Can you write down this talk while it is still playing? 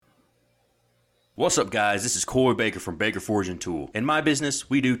What's up, guys? This is Coy Baker from Baker Forge and Tool. In my business,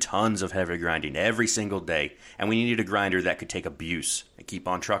 we do tons of heavy grinding every single day, and we needed a grinder that could take abuse and keep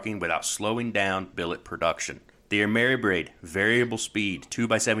on trucking without slowing down billet production. The Ameribraid variable speed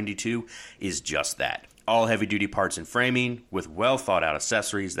 2x72 is just that. All heavy-duty parts and framing with well-thought-out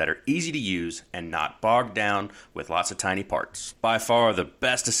accessories that are easy to use and not bogged down with lots of tiny parts. By far, the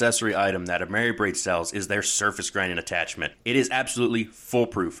best accessory item that Ameribraid sells is their surface grinding attachment. It is absolutely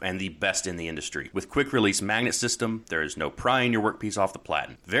foolproof and the best in the industry. With quick-release magnet system, there is no prying your workpiece off the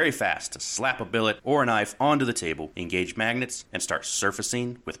platen. Very fast to slap a billet or a knife onto the table, engage magnets, and start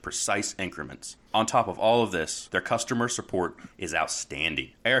surfacing with precise increments. On top of all of this, their customer support is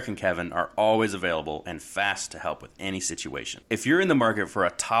outstanding. Eric and Kevin are always available and fast to help with any situation. If you're in the market for a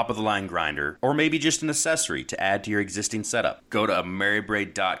top-of-the-line grinder, or maybe just an accessory to add to your existing setup, go to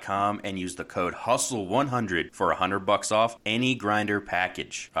Ameribraid.com and use the code HUSTLE100 for $100 off any grinder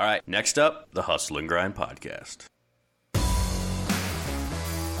package. All right, next up, the Hustle and Grind Podcast.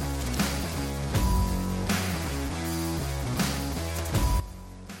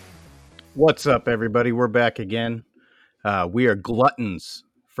 What's up, everybody? We're back again. We are gluttons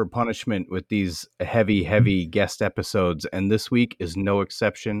for punishment with these heavy guest episodes, and this week is no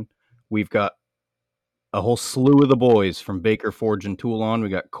exception. We've got a whole slew of the boys from Baker Forge and Tool on. We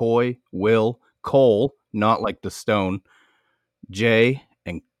got Coy, Will, Cole, not like the stone, Jay,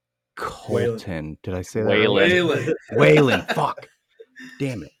 and Colton. Did I say that right? Waylon. Fuck.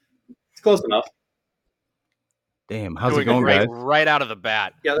 Damn it. It's close enough. Damn. How's it going, guys? Right out of the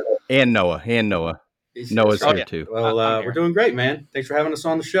bat. Yeah. And Noah. Noah's here too. Well, we're doing great, man. Thanks for having us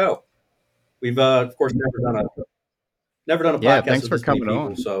on the show. We've, of course, never done a podcast. Yeah, thanks with for this many coming people,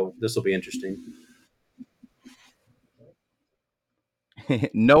 on. So this will be interesting.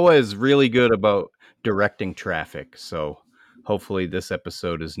 Noah is really good about directing traffic, so hopefully this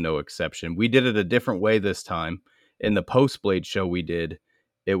episode is no exception. We did it a different way this time. In the Post-Blade show we did,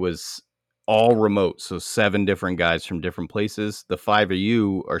 it was all remote, so 7 different guys from different places. The 5 of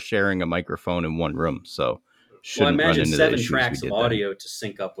you are sharing a microphone in one room, so shouldn't I imagine run into 7 the issues tracks we of did audio to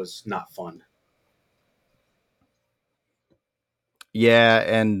sync up was not fun. Yeah,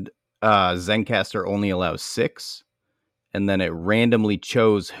 and Zencastr only allows 6, and then it randomly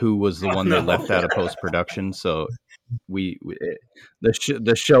chose who was the one that left out of post-production. So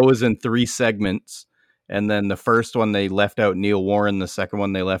the show is in 3 segments, and then the first one they left out Neil Warren, the second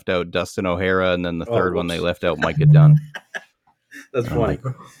one they left out Dustin O'Hara, and then the third one they left out Micah Dunn. That's funny.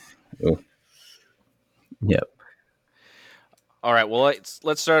 Yep. All right, well,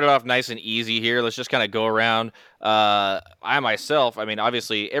 let's start it off nice and easy here. Let's just kind of go around. I myself,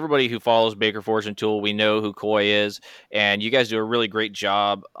 obviously, everybody who follows Baker Forge and Tool, we know who Coy is, and you guys do a really great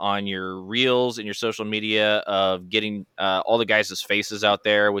job on your reels and your social media of getting all the guys' faces out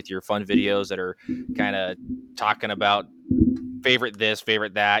there with your fun videos that are kind of talking about favorite this,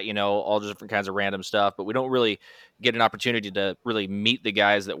 favorite that, all the different kinds of random stuff, but we don't really get an opportunity to really meet the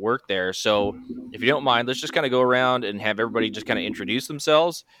guys that work there. So if you don't mind, let's just kind of go around and have everybody just kind of introduce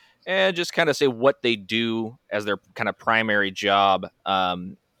themselves and just kind of say what they do as their kind of primary job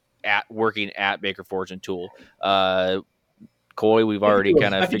at working at Baker Forge and Tool. Coy, we've already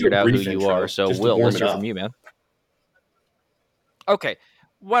kind of figured out who you are. So Will, let's hear from you, man. Okay.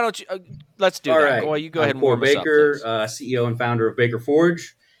 Why don't you let's do that. Right. Coy, you go ahead and Coy warm us up, Baker, please. CEO and founder of Baker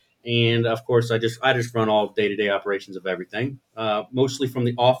Forge. And of course, I just run all day-to-day operations of everything, mostly from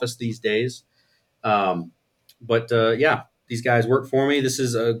the office these days. But these guys work for me. This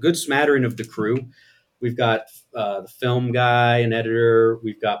is a good smattering of the crew. We've got the film guy, an editor.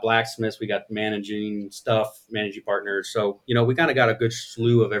 We've got blacksmiths. We got managing partners. So, we kind of got a good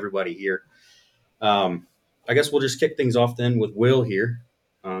slew of everybody here. I guess we'll just kick things off then with Will here.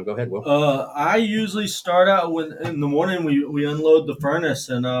 Go ahead, Will. I usually start out when in the morning we unload the furnace,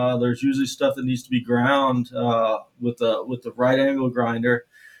 and there's usually stuff that needs to be ground with the right angle grinder,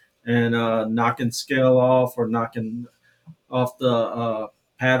 and knocking scale off or knocking off the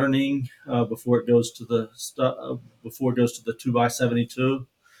patterning before it goes to the 2x72,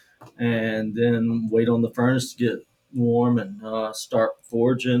 and then wait on the furnace to get warm and start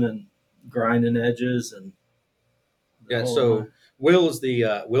forging and grinding edges and So Will's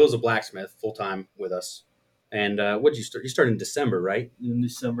a blacksmith full time with us, and what did you start? You started in December, right? In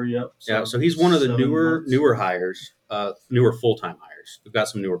December, yep. So he's one of the newer hires, newer full time hires. We've got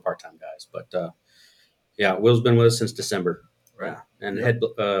some newer part time guys, but Will's been with us since December, right? And head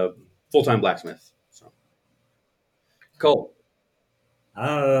full time blacksmith. So Cole,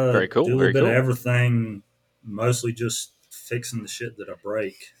 Very cool. Do a little bit of everything, mostly just fixing the shit that I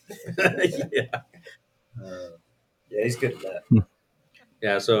break. Yeah, he's good at that.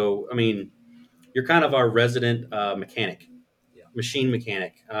 Yeah, so you're kind of our resident mechanic, machine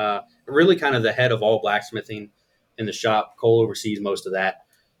mechanic. Really, kind of the head of all blacksmithing in the shop. Cole oversees most of that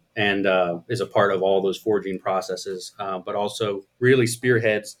and is a part of all those forging processes, but also really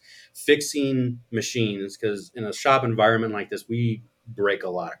spearheads fixing machines because in a shop environment like this, we break a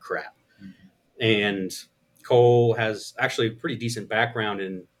lot of crap. And Cole has actually a pretty decent background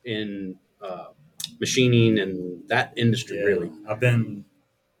in machining and that industry. Yeah, really. I've been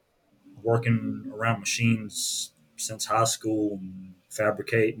working around machines since high school, and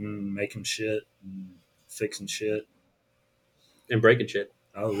fabricating, making shit, and fixing shit. And breaking shit.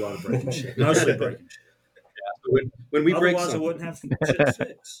 Oh, a lot of breaking shit. Mostly breaking shit. So when we break Otherwise, I something, wouldn't have shit to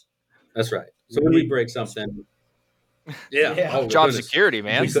fix. that's right. So when we break something, Yeah. oh, Job goodness. security,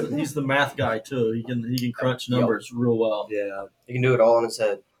 man. He's the math guy too. He can crunch numbers real well. Yeah, He can do it all in his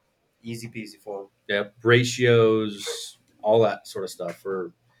head. Easy peasy for him. Yeah, ratios, all that sort of stuff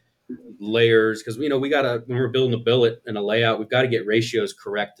for layers. Because we gotta when we're building a billet and a layout, we've got to get ratios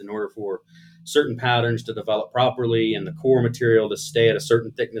correct in order for certain patterns to develop properly and the core material to stay at a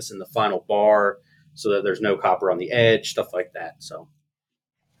certain thickness in the final bar, so that there's no copper on the edge, stuff like that. So,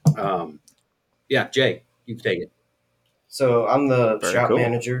 yeah, Jay, you can take it. So I'm the Very shop cool.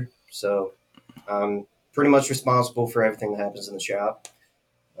 manager. So I'm pretty much responsible for everything that happens in the shop.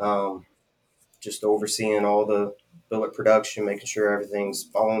 Just overseeing all the billet production, making sure everything's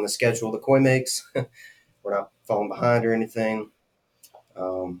following the schedule the koi makes. We're not falling behind or anything.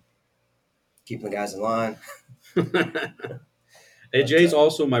 Keeping the guys in line. Hey, Jay's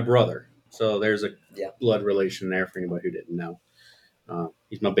also my brother, so there's a Yeah. blood relation there for anybody who didn't know.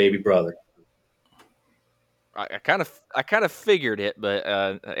 He's my baby brother. I kind of figured it,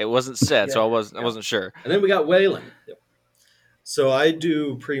 but it wasn't said, so I wasn't sure. And then we got Waylon. So I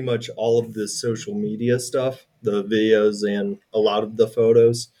do pretty much all of the social media stuff, the videos and a lot of the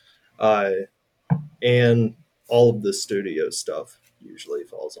photos, and all of the studio stuff usually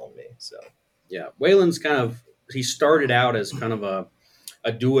falls on me. So Yeah, Waylon's he started out as kind of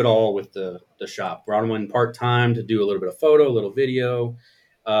a do-it-all with the shop. Brought him in part-time to do a little bit of photo, a little video,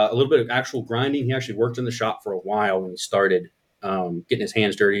 a little bit of actual grinding. He actually worked in the shop for a while when he started getting his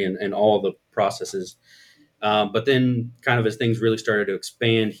hands dirty and all the processes. But then kind of as things really started to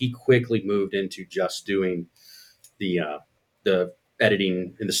expand, he quickly moved into just doing the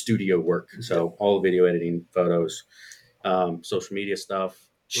editing in the studio work. So all the video editing, photos, social media stuff,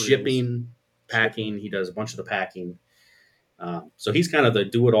 shipping, packing. He does a bunch of the packing. So he's kind of the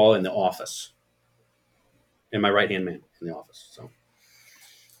do-it-all in the office. And my right-hand man in the office. So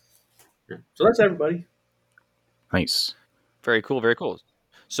that's everybody. Nice. Very cool, very cool.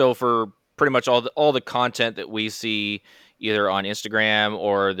 So for pretty much all the content that we see either on Instagram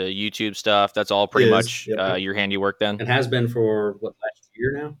or the YouTube stuff, that's all pretty Is, much yep. your handiwork then? And has been for last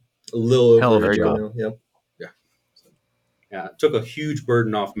year now? a little Hell of over a a year job. now. Yep. Yeah, it took a huge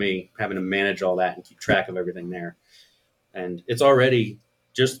burden off me having to manage all that and keep track of everything there. And it's already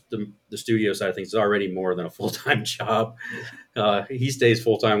just the studio side of things is already more than a full-time job. He stays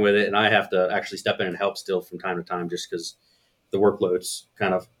full-time with it, and I have to actually step in and help still from time to time just because the workload's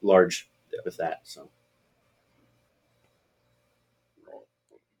kind of large with that. So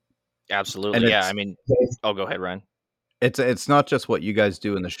Absolutely. And Yeah. it's- I mean, go ahead, Ryan. It's not just what you guys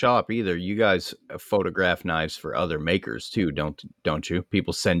do in the shop either. You guys photograph knives for other makers too, don't you?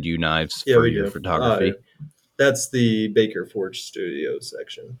 People send you knives Yeah, for we your do. photography. That's the Baker Forge Studio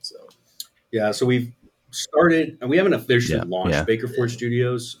section. So yeah, so we've started, and we haven't officially Yeah, launched yeah. Baker Forge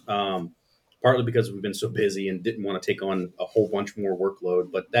Studios, partly because we've been so busy and didn't want to take on a whole bunch more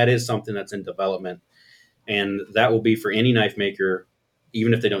workload. But that is something that's in development, and that will be for any knife maker,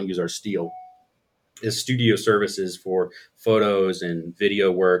 even if they don't use our steel, is studio services for photos and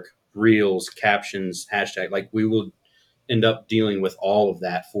video work, reels, captions, hashtag. Like we will end up dealing with all of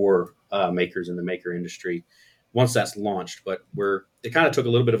that for makers in the maker industry once that's launched. But it kind of took a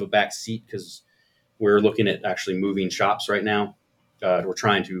little bit of a back seat because we're looking at actually moving shops right now. We're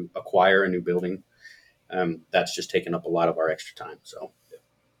trying to acquire a new building. That's just taken up a lot of our extra time. So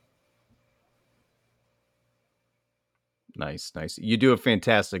Nice. You do a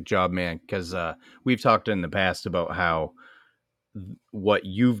fantastic job, man, because we've talked in the past about how what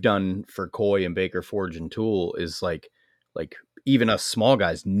you've done for Koi and Baker Forge and Tool is like even us small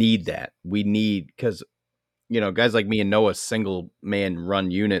guys need that. We need, because guys like me and Noah, single man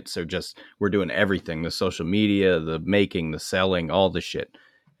run units are just, we're doing everything, the social media, the making, the selling, all the shit.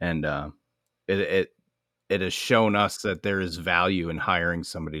 And it has shown us that there is value in hiring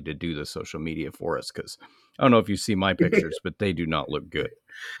somebody to do the social media for us. Because I don't know if you see my pictures, but they do not look good.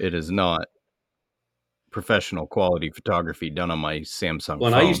 It is not. professional quality photography done on my Samsung Well,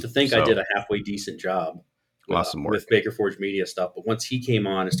 and phone. I used to think I did a halfway decent job Awesome work. with Baker Forge Media stuff. But once he came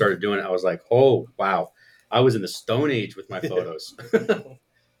on and started doing it, I was like, oh, wow. I was in the Stone Age with my photos.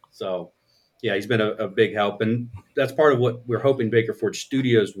 So, yeah, he's been a big help. And that's part of what we're hoping Baker Forge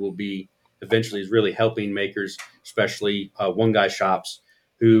Studios will be eventually, is really helping makers, especially one-guy shops,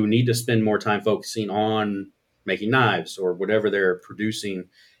 who need to spend more time focusing on making knives or whatever they're producing,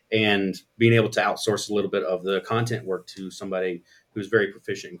 and being able to outsource a little bit of the content work to somebody who's very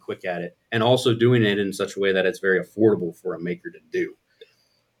proficient and quick at it, and also doing it in such a way that it's very affordable for a maker to do.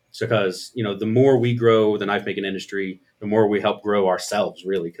 So, because, the more we grow the knife making industry, the more we help grow ourselves,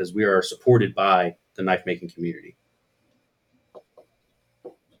 really, because we are supported by the knife making community.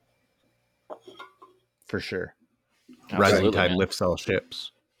 For sure. Absolutely, Rising tide man. lifts all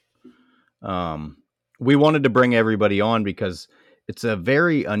ships. We wanted to bring everybody on because it's a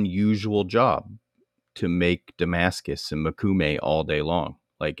very unusual job to make Damascus and Makume all day long.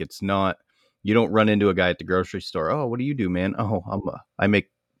 Like, it's not, you don't run into a guy at the grocery store. Oh, what do you do, man? Oh, I make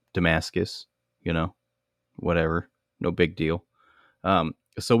Damascus, whatever. No big deal.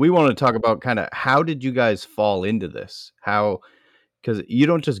 So we want to talk about kind of, how did you guys fall into this? Because you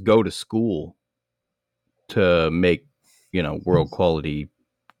don't just go to school to make, world quality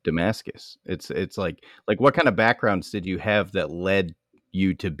Damascus. It's like what kind of backgrounds did you have that led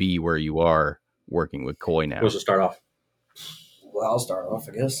you to be where you are working with Coy now? Who wants to start off? Well, I'll start off,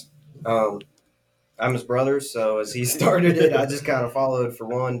 I guess. I'm his brother, so as he started it, I just kind of followed for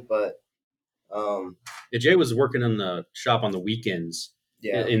one. But Yeah, Jay was working in the shop on the weekends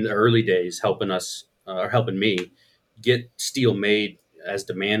yeah, in the early days, helping us or helping me get steel made as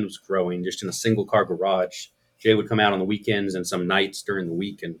demand was growing, just in a single car garage. Jay would come out on the weekends and some nights during the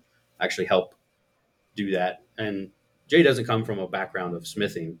week and actually help do that. And Jay doesn't come from a background of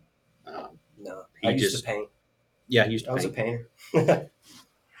smithing. no, He I used just- to paint. Yeah, he used to I was a paint. painter.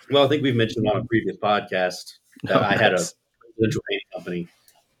 Well, I think we've mentioned on a previous podcast that I had a residential painting company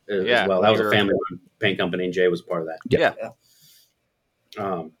Yeah, as well. That was a you're- family-run paint company, and Jay was part of that. Yeah.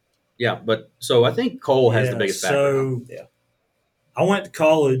 Yeah, but so I think Cole has the biggest background. So I went to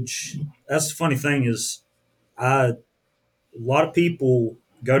college. That's the funny thing is, a lot of people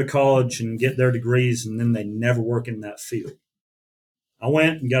go to college and get their degrees, and then they never work in that field. I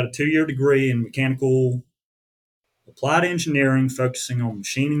went and got a 2-year degree in mechanical applied engineering, focusing on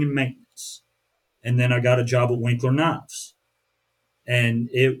machining and maintenance. And then I got a job at Winkler Knives. And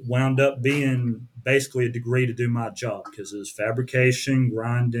it wound up being basically a degree to do my job, because it was fabrication,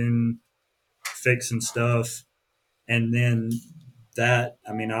 grinding, fixing stuff. And then I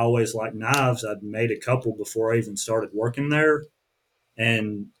always liked knives. I'd made a couple before I even started working there.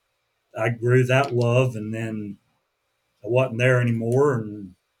 And I grew that love, and then I wasn't there anymore.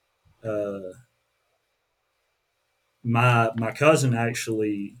 And my cousin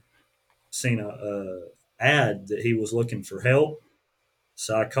actually seen a ad that he was looking for help.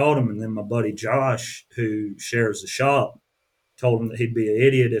 So I called him, and then my buddy Josh, who shares the shop, told him that he'd be an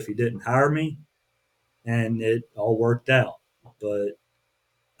idiot if he didn't hire me. And it all worked out. But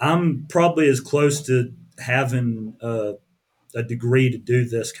I'm probably as close to having a degree to do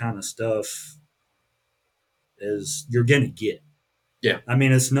this kind of stuff as you're going to get. Yeah. I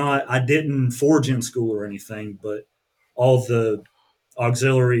mean, it's not, I didn't forge in school or anything, but all the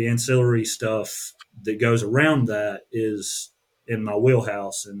ancillary stuff that goes around that is in my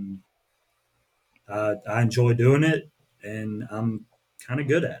wheelhouse, and I enjoy doing it, and I'm kind of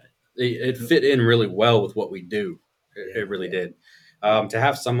good at it. It fit in really well with what we do. It really did. To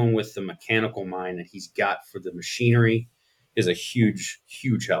have someone with the mechanical mind that he's got for the machinery is a huge,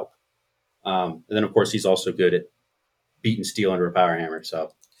 huge help. And then, of course, he's also good at beating steel under a power hammer.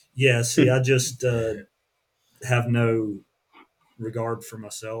 So, yeah, see, I just have no regard for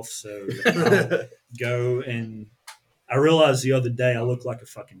myself. So I'll go, and I realized the other day I look like a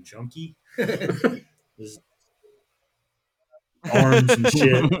fucking junkie. There's arms and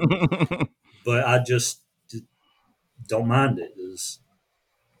shit, but I just don't mind it.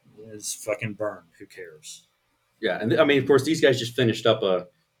 It's fucking burn. Who cares? yeah. And I mean, of course, these guys just finished up a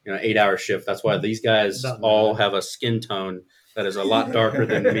 8-hour shift. That's why these guys About all that. have a skin tone that is a lot darker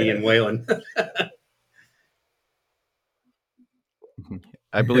than me and Waylon.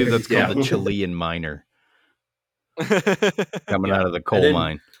 I believe that's called Yeah. the Chilean miner coming out of the coal then-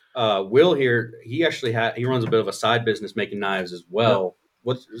 mine. Will here, he actually he runs a bit of a side business making knives as well.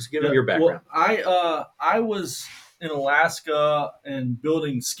 Just give him your background. Well, I was in Alaska and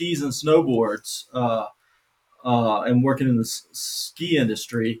building skis and snowboards, and working in the ski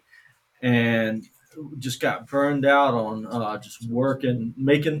industry. And just got burned out on just working,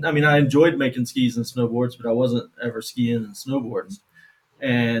 making. I mean, I enjoyed making skis and snowboards, but I wasn't ever skiing and snowboarding.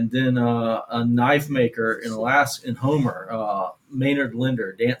 And then a knife maker in Alaska, in Homer, Maynard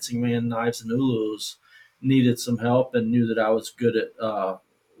Linder, Dancing Man Knives and Ulus, needed some help and knew that I was good at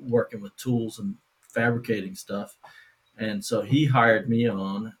working with tools and fabricating stuff. And so he hired me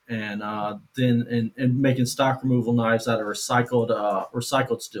on, and then making stock removal knives out of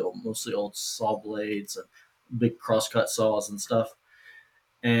recycled steel, mostly old saw blades and big crosscut saws and stuff.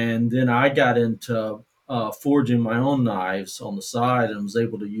 And then I got into forging my own knives on the side, and was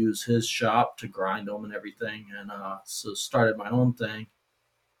able to use his shop to grind them and everything, and so started my own thing.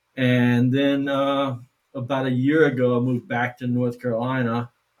 And then about a year ago, I moved back to North Carolina,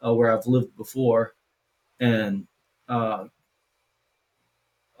 where I've lived before, and got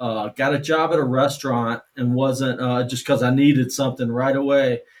a job at a restaurant, and wasn't just because I needed something right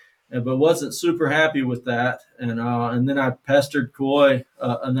away, but wasn't super happy with that. And then I pestered Coy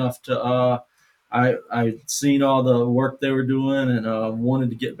enough to I seen all the work they were doing, and wanted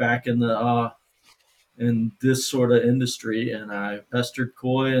to get back in the in this sort of industry. And I pestered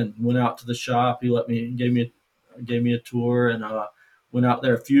Coy and went out to the shop. He gave me a tour, and went out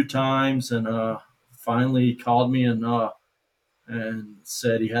there a few times, and finally called me and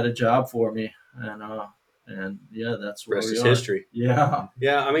said he had a job for me, and yeah, that's where Rest we is are. history. Yeah,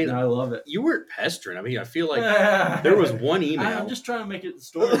 Yeah, I mean, I love it. you weren't pestering. I mean, I feel like there was one email. I'm just trying to make it the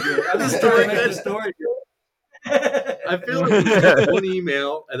story good. I'm just trying to make the story good. I feel like it was one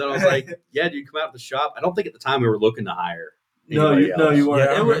email, and then I was like, "Yeah, do you come out to the shop?" I don't think at the time we were looking to hire. No, anybody you else. weren't.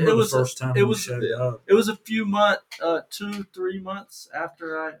 Yeah, I it remember was the first time it we was showed up. it was a few months, 2-3 months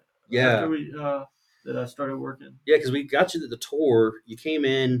after Yeah, we that I started working. yeah, because we got you to the tour. You came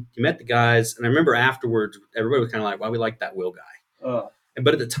in, you met the guys, and I remember afterwards, everybody was kind of like, "Why we like that Will guy?"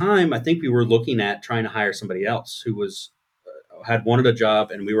 But at the time, I think we were looking at trying to hire somebody else who was had wanted a job,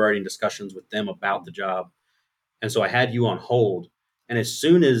 and we were already in discussions with them about the job. And so I had you on hold. And as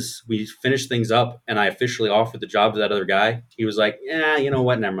soon as we finished things up and I officially offered the job to that other guy, he was like, "Yeah, you know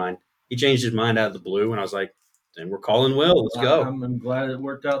what? Never mind." He changed his mind out of the blue, and I was like, "Then we're calling Will. Let's go." I'm glad it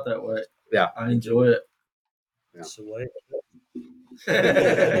worked out that way. Yeah. I enjoy it. Yeah. That's the way.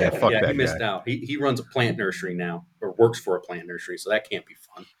 Yeah, fuck Yeah, that he missed guy. out. He runs a plant nursery now, or works for a plant nursery, so that can't be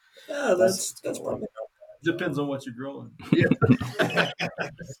fun. Yeah, that's probably Depends on what you're growing.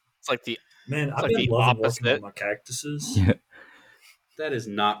 It's like the man. I've like been the loving working opposite. on my cactuses. Yeah. That is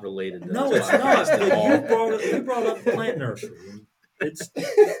not related to No, this it's not. podcast at all. You brought up plant nursery. It's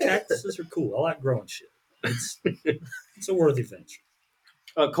cactuses are cool. I like growing shit. It's a worthy venture.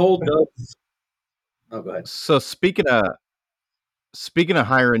 Cole does. Oh, go ahead. So speaking of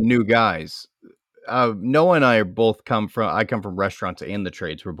hiring new guys, Noah and I are both I come from restaurants and the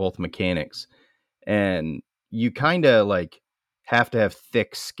trades. We're both mechanics, and you kind of like have to have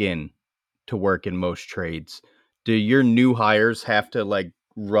thick skin to work in most trades. Do your new hires have to like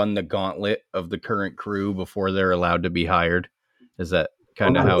run the gauntlet of the current crew before they're allowed to be hired? Is that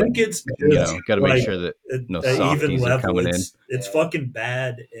kind of I how think it's got to make like, sure that no at even softies are level. coming in? It's fucking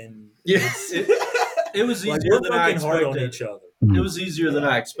bad, and Yeah. It was like, easier we're than I fucking hard on expected. each other. It was easier than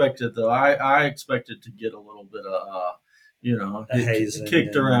I expected, though. I expected to get a little bit of, A hazing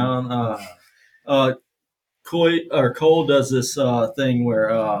kicked and- around. Cole does this thing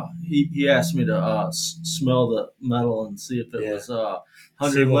where he asked me to smell the metal and see if it Yeah. was See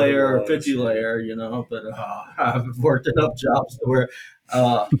 100 what it layer or was, 50 yeah. layer, but I've worked enough jobs to where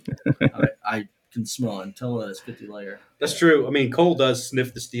I can smell it and tell that it's 50 layer. That's true. I mean, Cole does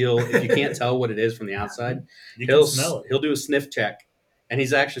sniff the steel. If you can't tell what it is from the outside, You he'll can smell it. He'll do a sniff check, and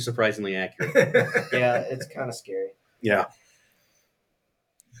he's actually surprisingly accurate. Yeah, it's kind of scary. Yeah.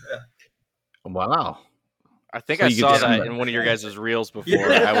 Wow. I think So I you saw get that some- in one of your guys' reels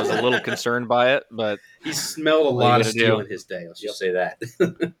before. I was a little concerned by it, but He smelled a What are you lot of gonna steel do? in his day. Let's just say that.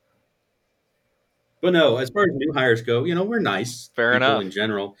 But no, as far as new hires go, we're nice. Fair people enough. in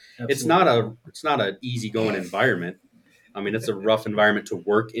general. Absolutely. It's not an easygoing environment. I mean, it's a rough environment to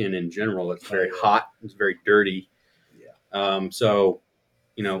work in general. It's very Oh, yeah. hot. It's very dirty. So,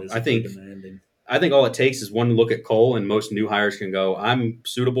 I think demanding. all it takes is one look at Cole, and most new hires can go, "I'm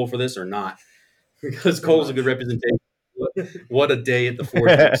suitable for this or not," because Cole's a good representation. What a day at the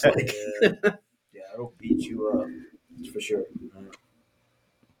forge looks like. Yeah, it'll beat you up. That's for sure.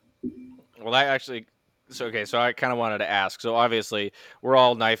 well, I actually. So I kind of wanted to ask. So obviously, we're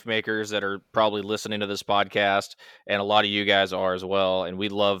all knife makers that are probably listening to this podcast, and a lot of you guys are as well. And we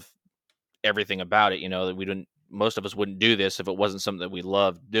love everything about it. That most of us wouldn't do this if it wasn't something that we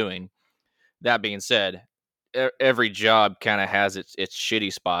loved doing. That being said, every job kind of has its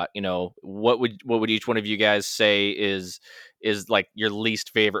shitty spot. What would each one of you guys say is like your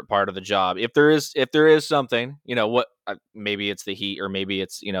least favorite part of the job? If there is something, what maybe it's the heat or maybe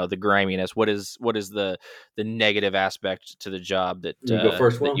it's the griminess. What is the negative aspect to the job that You go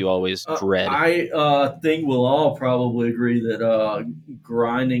first, that Will? you always dread? I think we'll all probably agree that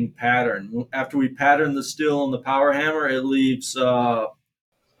grinding pattern, after we pattern the steel on the power hammer, it leaves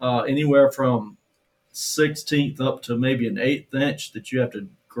anywhere from 16th up to maybe an 1/8 inch that you have to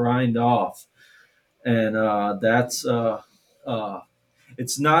grind off. And that's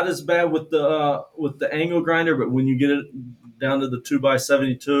it's not as bad with the angle grinder, but when you get it down to the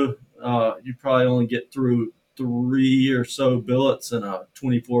 2x72, you probably only get through 3 or so billets in a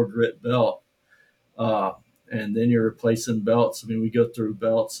 24 grit belt. And then you're replacing belts. I mean, we go through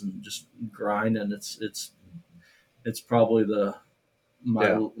belts and just grind, and it's probably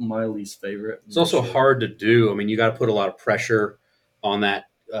my least favorite. It's also hard to do. I mean, you got to put a lot of pressure on that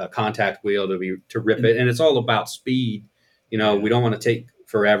contact wheel to rip it, and it's all about speed. We don't want to take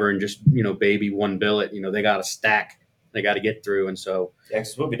forever and just baby one billet. They got to stack. They got to get through, and so Yeah,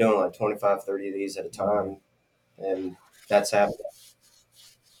 because we'll be doing like 25, 30 of these at a time, and that's happening.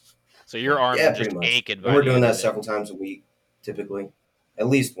 So your arms Yeah, are just pretty much. aching. And we're doing that several times a week, typically, at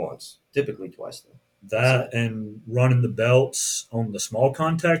least once, typically twice. Though. That and running the belts on the small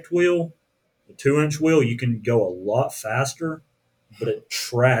contact wheel, the 2-inch wheel, you can go a lot faster, but it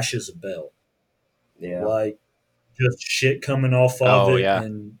trashes a belt. Yeah, Like just shit coming off of Oh, it, yeah.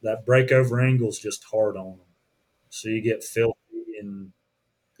 and that breakover angle is just hard on them. So you get filthy and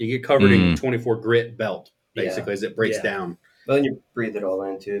you get covered in 24 grit belt basically as it breaks Yeah. down. but then you breathe it all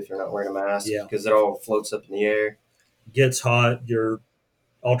in too if you're not wearing a mask, Yeah. because it all floats up in the air. gets hot. You're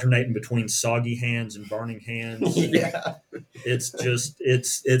alternating between soggy hands and burning hands. Yeah, It's just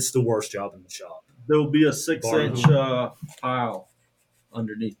it's the worst job in the shop. There'll be a 6-inch pile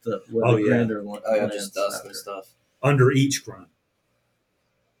underneath where Oh, the yeah. grinder oh yeah, lands just dust after. and stuff. Under each grunt.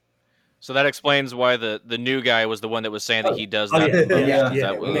 So that explains why the new guy was the one that was saying that he does Oh, that. yeah. the most. Yeah. Is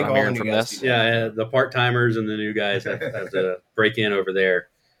that we what make I'm all hearing the from new guys this? do that. Yeah, the part timers and the new guys have to break in over there.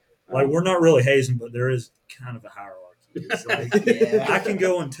 Like we're not really hazing, but there is kind of a hierarchy. It's like Yeah. I can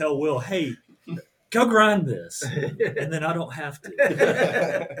go and tell Will, hey, go grind this, and then I don't have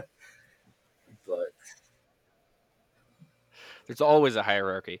to. But There's always a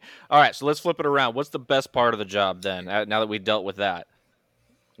hierarchy. All right, so let's flip it around. What's the best part of the job then? Now that we've dealt with that,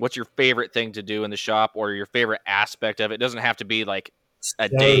 what's your favorite thing to do in the shop, or your favorite aspect of it? It doesn't have to be like a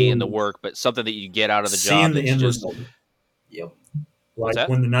day in the work, but something that you get out of the seeing job. the that's end just, result. Yep. What's Like that?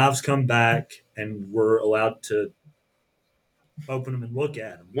 when the knives come back and we're allowed to open them and look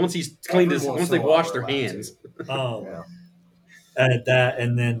at them. Once he's cleaned his, Every once once they've in a while washed we're their allowed hands. Yeah. At that,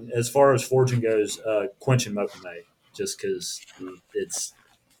 and then as far as forging goes, quench and mokame, just because it's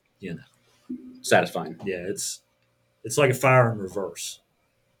Satisfying. it's like a fire in reverse,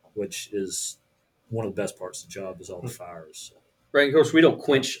 which is one of the best parts of the job is all the fires. Right, of course, we don't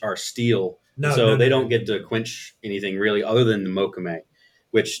quench our steel, so they don't get to quench anything really other than the mokame,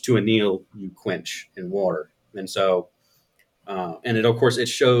 which to anneal you quench in water. And so, and it of course it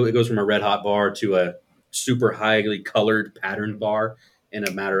goes from a red hot bar to a super highly colored patterned bar in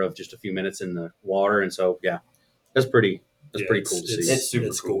a matter of just a few minutes in the water. And so, yeah, that's pretty cool to see. It's super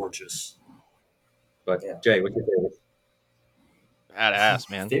cool. gorgeous. But Yeah. Jay, what's your favorite? badass,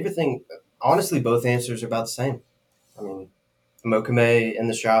 man. Favorite thing, honestly, both answers are about the same. I mean, mokame in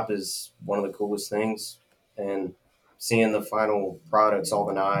the shop is one of the coolest things, and seeing the final products, all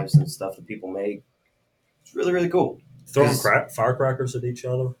the knives and stuff that people make, it's really, really cool. Throwing firecrackers at each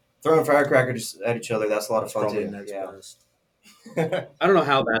other. Throwing firecrackers at each other, that's a lot of fun Probably too. next Yeah. best. I don't know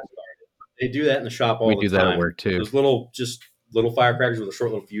how that started. They do that in the shop all We the do time. that at work too. Those little firecrackers with a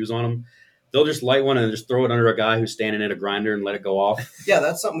short little fuse on them. They'll just light one and just throw it under a guy who's standing at a grinder and let it go off. Yeah,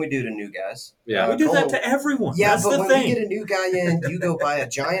 that's something we do to new guys. Yeah. We do Cole- that to everyone. Yeah, That's but the when thing. we get a new guy in, you go buy a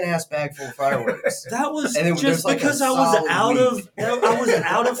giant ass bag full of fireworks. That was And then just there's like a because I was solid out week. I was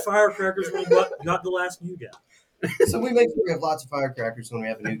out of firecrackers when we got the last new guy. So we make sure we have lots of firecrackers when we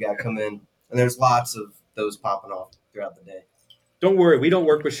have a new guy come in, and there's lots of those popping off throughout the day. Don't worry, we don't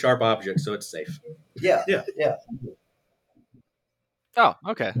work with sharp objects, so it's safe. Yeah, Yeah. Oh,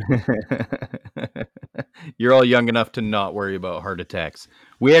 okay. You're all young enough to not worry about heart attacks.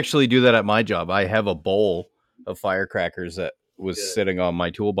 We actually do that at my job. I have a bowl of firecrackers that was sitting on my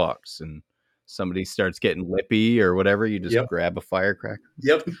toolbox, and somebody starts getting lippy or whatever, you just Yep. grab a firecracker,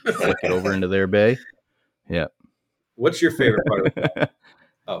 Yep. flick it over into their bay. Yeah. What's your favorite part of the job?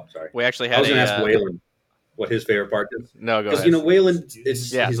 Oh, sorry. We actually I had was going to ask a Waylon what his favorite part is. no, go Because, ahead. Waylon,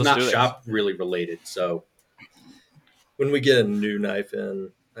 Yeah, he's let's not do this. shop really related. So when we get a new knife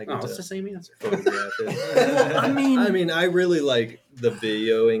in, I Oh, get it's the to same answer. photograph it. I mean, I really like the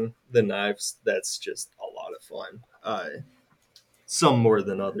videoing the knives. That's just a lot of fun. Some more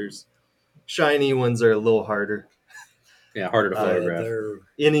than others. Shiny ones are a little harder. Yeah, harder to photograph.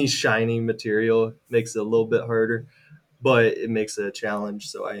 Any shiny material makes it a little bit harder, but it makes it a challenge,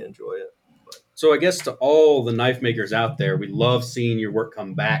 so I enjoy it. So I guess to all the knife makers out there, we love seeing your work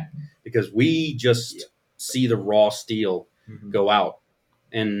come back because we just see the raw steel go out,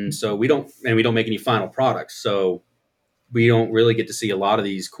 and so we don't make any final products. So we don't really get to see a lot of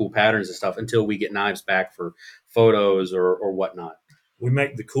these cool patterns and stuff until we get knives back for photos or whatnot. We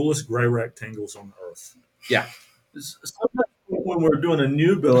make the coolest gray rectangles on earth. Yeah. Sometimes when we're doing a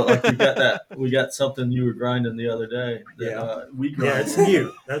new billet, like we got something you were grinding the other day. We grind. Yeah, it's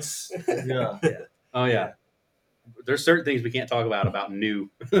new. That's yeah. Oh yeah. There's certain things we can't talk about new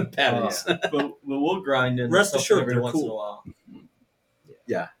patterns. But we'll grind in. Rest assured, every they're once cool. in a while.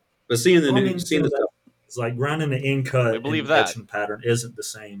 Yeah, but seeing the Well, seeing the stuff. It's like grinding the in cut We believe and that. etching pattern isn't the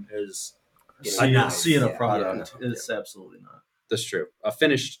same as Seeing a Yeah, product. It's absolutely not. That's true. A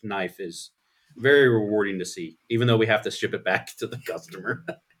finished knife is very rewarding to see, even though we have to ship it back to the customer.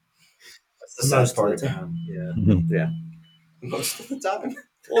 That's the sad most of part. the time. Yeah. Yeah. Most of the time.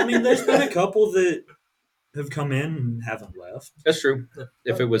 Well, I mean, there's been a couple that have come in and haven't left. That's true.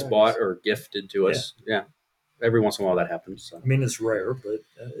 If it was bought or gifted to us, yeah. Every once in a while that happens. So. I mean, it's rare, but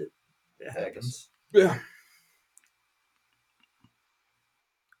it happens. Yeah.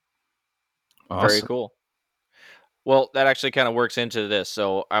 Awesome. Very cool. Well, that actually kind of works into this.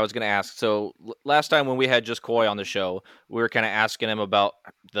 So I was going to ask. So last time when we had just Coy on the show, we were kind of asking him about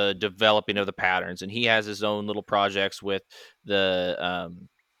the developing of the patterns, and he has his own little projects with the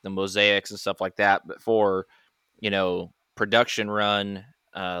mosaics and stuff like that. But for production run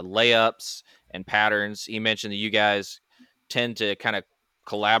layups and patterns, he mentioned that you guys tend to kind of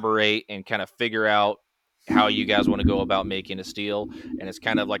collaborate and kind of figure out how you guys want to go about making a steel, and it's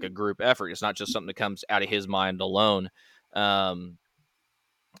kind of like a group effort. It's not just something that comes out of his mind alone.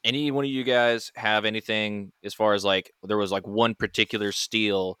 Any one of you guys have anything as far as like there was like one particular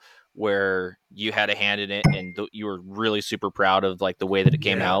steel where you had a hand in it and you were really super proud of like the way that it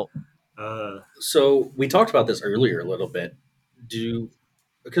came out? So we talked about this earlier a little bit.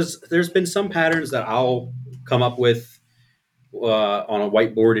 Because there's been some patterns that I'll come up with on a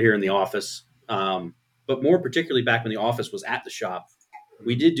whiteboard here in the office. But more particularly back when the office was at the shop,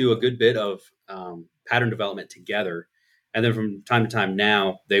 we did do a good bit of pattern development together. And then from time to time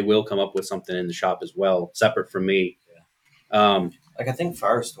now, they will come up with something in the shop as well, separate from me. Like I think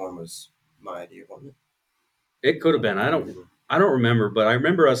Firestorm was my idea, wasn't it? It could have been. I don't remember, but I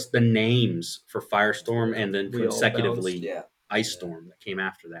remember the names for Firestorm and then We all consecutively bounced, yeah. Ice Storm that came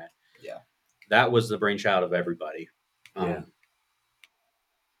after that. Yeah. That was the brainchild of everybody.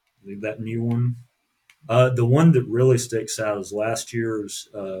 Leave that new one. The one that really sticks out is last year's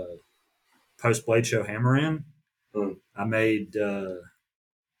post Blade Show Hammer-In. I made a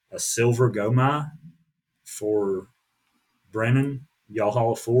silver Gomai for Brennan,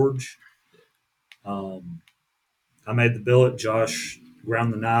 Yalhalla Forge. I made the billet. Josh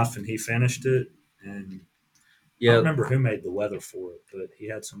ground the knife and he finished it. And I don't remember who made the leather for it, but he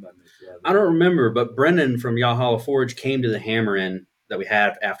had somebody make the leather. I don't remember, but Brennan from Yalhalla Forge came to the Hammer-In that we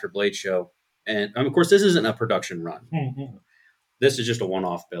had after Blade Show. And of course, this isn't a production run. Mm-hmm. This is just a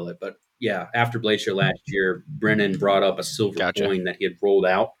one-off billet. But yeah, after Blade Show last year, Brennan brought up a silver coin that he had rolled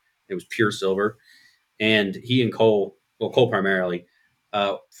out. It was pure silver. And he and Cole primarily,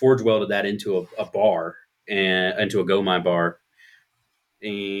 forge welded that into a bar and into a Gomai bar.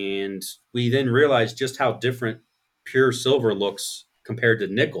 And we then realized just how different pure silver looks compared to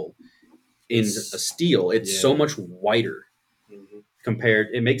nickel in a steel. It's so much whiter compared.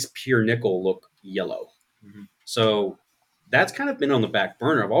 It makes pure nickel look yellow. Mm-hmm. So that's kind of been on the back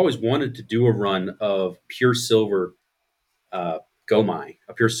burner. I've always wanted to do a run of pure silver Gomai,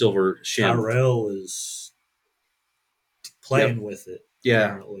 a pure silver shim. Tyrell is playing with it. Yeah.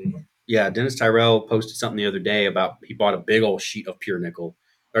 Apparently. Yeah, Dennis Tyrell posted something the other day about he bought a big old sheet of pure nickel,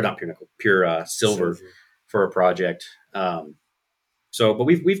 or not pure nickel, pure silver for a project. But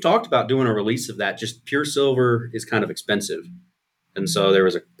we've talked about doing a release of that. Just pure silver is kind of expensive, and so there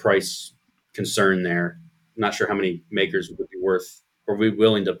was a price concern there. I'm not sure how many makers would be worth or be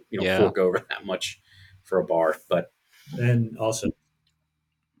willing to fork over that much for a bar. But and also,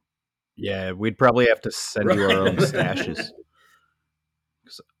 yeah, we'd probably have to send you our own stashes.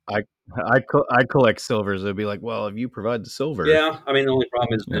 I collect silvers. It'd be like, well, if you provide the silver, yeah. I mean, the only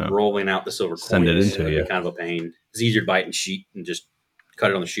problem is rolling out the silver. Send it into you. Kind of a pain. It's easier to buy it in sheet and just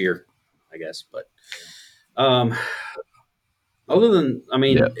cut it on the shear, I guess. But Other than, I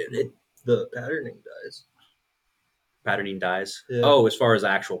mean, Yeah. The patterning dies. patterning dies. Yeah. Oh, as far as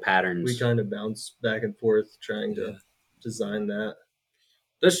actual patterns. We kind of bounce back and forth trying Yeah. to design that.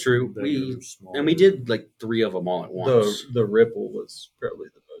 That's true. Bigger, smaller. And we did like 3 of them all at once. The ripple was probably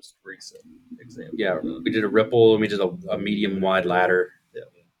the most recent example. Yeah, of that. we did a ripple and we did a medium wide ladder. Yeah.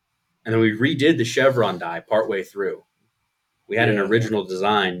 And then we redid the chevron die partway through. We had an Yeah. original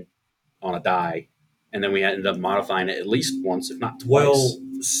design on a die, and then we ended up modifying it at least once, if not twice. Well,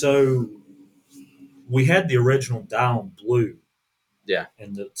 so we had the original die on blue. Yeah.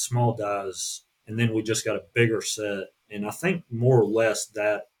 And the small dies, and then we just got a bigger set. And I think more or less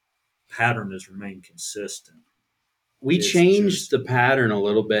that pattern has remained consistent. We It's changed just- the pattern a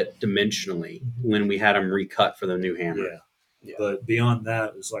little bit dimensionally when we had them recut for the new hammer. Yeah. Yeah. But beyond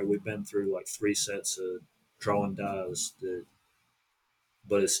that, it's like we've been through like 3 sets of drawing dies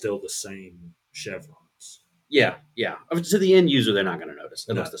but it's still the same chevrons. Yeah, yeah. To the end user, they're not going to notice.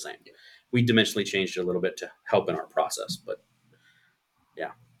 It No. looks the same. We dimensionally changed it a little bit to help in our process, but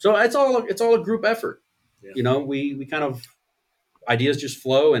yeah. So it's all a group effort. Yeah. You know, we kind of ideas just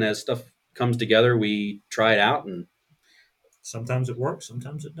flow, and as stuff comes together, we try it out, and Sometimes it works,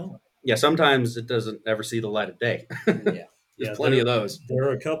 sometimes it don't. yeah, sometimes it doesn't ever see the light of day. Yeah. There's plenty of those. There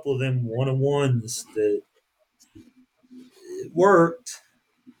are a couple of them one-on-ones that it worked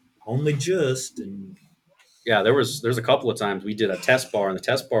only just, and Yeah, there's a couple of times we did a test bar, and the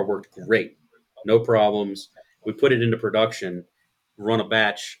test bar worked great, no problems. We put it into production, run a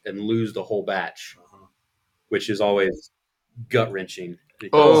batch, and lose the whole batch, which is always gut wrenching.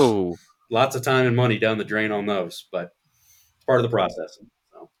 Oh, Lots of time and money down the drain on those, but it's part of the process.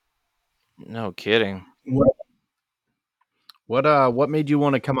 So. no kidding. What made you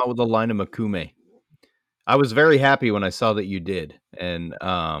want to come out with a line of Makume? I was very happy when I saw that you did, and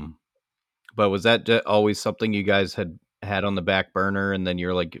but was that always something you guys had on the back burner, and then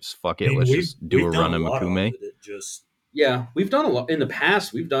you're like, fuck it, I mean, let's we've- just do a we've done run of lot Makume? it. It just Yeah, we've done a lot in the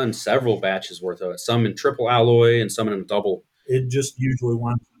past. We've done several batches worth of it. Some in triple alloy and some in a double. it just usually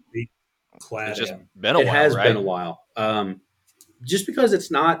winds up being clad It's just in. been a It while, has right? been a while. Just because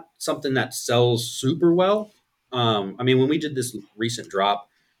it's not something that sells super well. I mean, when we did this recent drop,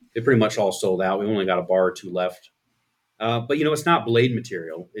 it pretty much all sold out. We only got a bar or 2 left. But it's not blade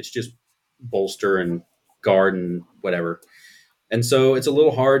material. It's just bolster and guard and whatever. And so it's a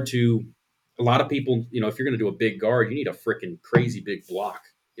little hard to. A lot of people, if you're going to do a big guard, you need a freaking crazy big block,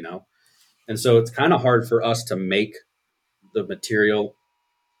 And so it's kind of hard for us to make the material.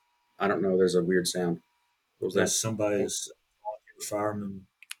 I don't know. There's a weird sound. What was that? Somebody's fireman.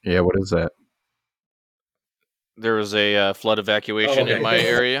 Yeah, what is that? There was a flood evacuation okay. in my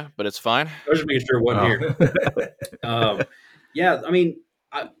area, but it's fine. I was just making sure it wasn't here. Yeah, I mean,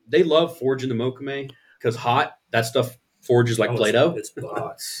 they love forging the Mokame because hot, that stuff forges like Oh, Play-Doh. It's Oh,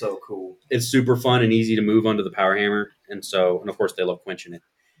 it's so cool. It's super fun and easy to move onto the power hammer, and of course they love quenching it.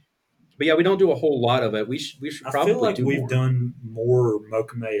 But yeah, we don't do a whole lot of it. We should I probably feel like do we've more. done more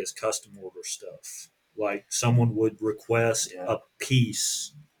Mokame as custom order stuff. Like someone would request Yeah. a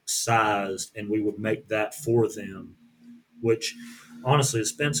piece sized, and we would make that for them. Which, honestly,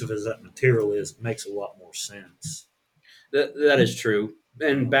 expensive as that material is, it makes a lot more sense. That is true.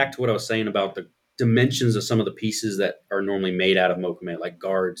 And back to what I was saying about the dimensions of some of the pieces that are normally made out of Mokame, like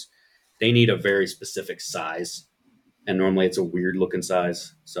guards, they need a very specific size, and normally it's a weird looking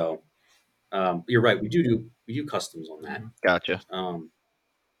size. So you're right. We do customs on that. Gotcha.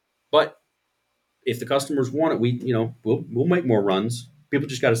 But if the customers want it, we'll make more runs. People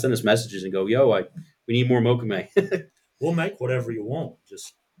just got to send us messages and go, "Yo, we need more Mokame." We'll make whatever you want,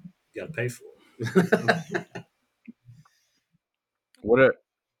 just got to pay for it.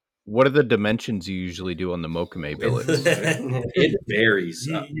 What are the dimensions you usually do on the Mokame billets? It varies.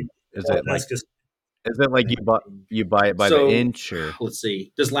 Is it like That's just you buy it by So, the inch, or Let's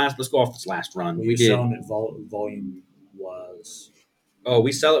see. Let's go off this last run. we We did. sell them at volume wise. Oh,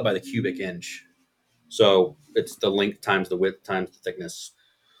 we sell it by the cubic inch. So it's the length times the width times the thickness.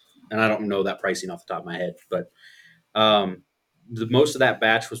 And I don't know that pricing off the top of my head, but the most of that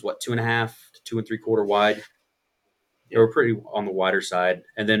batch was 2.5 to 2 3/4 wide. They were pretty on the wider side.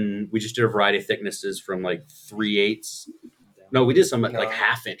 And then we just did a variety of thicknesses from like 3/8. No, we did some at like No.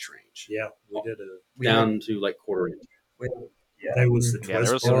 1/2 inch range. Yeah, we did Down to like 1/4 inch. There was the Yeah,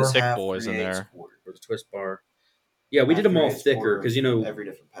 there was twist some bar. sick boys in there. There was a twist bar. Yeah, we did them all thicker because every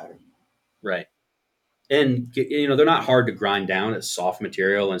different pattern. right. And they're not hard to grind down. It's soft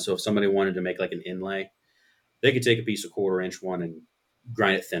material, and so if somebody wanted to make like an inlay, they could take a piece of 1/4 inch one and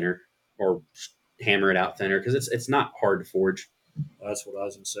grind it thinner or hammer it out thinner because it's not hard to forge. That's what I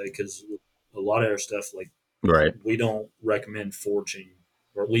was gonna say, because a lot of our stuff, like Right. We don't recommend forging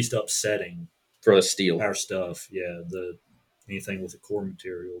or at least upsetting For the steel. our stuff. Yeah, anything with a core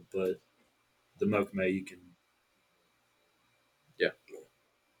material, but the Mokame you can. Yeah.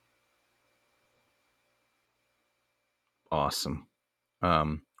 Awesome.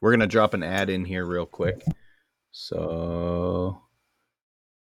 We're gonna drop an ad in here real quick. So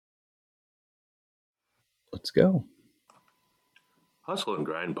let's go. Hustle and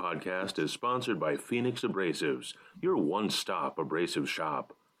Grind podcast is sponsored by Phoenix Abrasives, your one-stop abrasive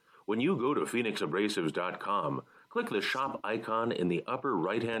shop. When you go to phoenixabrasives.com, click the shop icon in the upper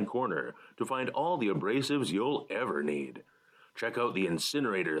right-hand corner to find all the abrasives you'll ever need. Check out the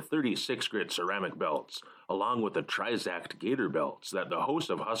Incinerator 36-grit ceramic belts, along with the Trizact Gator belts that the hosts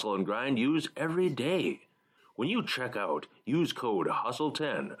of Hustle and Grind use every day. When you check out, use code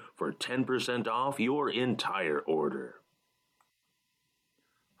HUSTLE10 for 10% off your entire order.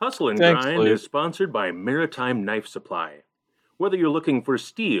 Hustle and Thanks, Grind Luke. is sponsored by Maritime Knife Supply. Whether you're looking for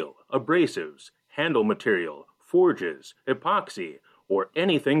steel, abrasives, handle material, forges, epoxy, or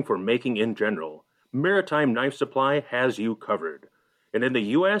anything for making in general, Maritime Knife Supply has you covered. And in the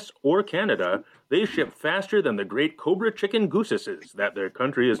US or Canada, they ship faster than the great Cobra chicken goosesses that their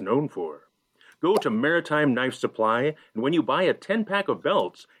country is known for. Go to Maritime Knife Supply, and when you buy a 10-pack of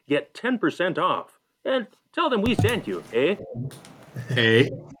belts, get 10% off. And tell them we sent you, eh? Hey.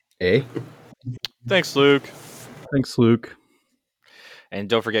 Hey, Thanks, Luke. thanks, Luke. And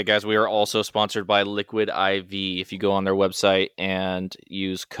don't forget, guys, we are also sponsored by Liquid IV. If you go on their website and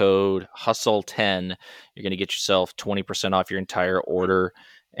use code HUSTLE10, you're going to get yourself 20% off your entire order.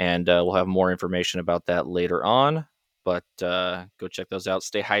 And we'll have more information about that later on. But go check those out.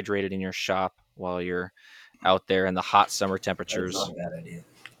 Stay hydrated in your shop while you're out there in the hot summer temperatures. That's not a bad idea.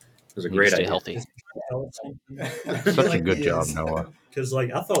 It was a You great stay idea. healthy. Such a good job, Noah. Because I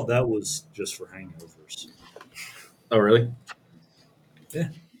thought that was just for hangovers. Oh, really? You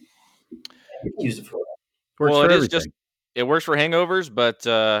can use it for Works Well, for it is everything. just it works for hangovers, but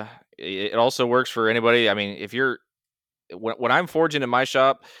it also works for anybody. I mean, if you're when I'm forging in my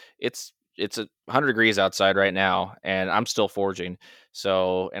shop, it's 100 degrees outside right now, and I'm still forging.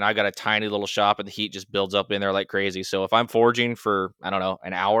 So, and I got a tiny little shop, and the heat just builds up in there like crazy. So, if I'm forging for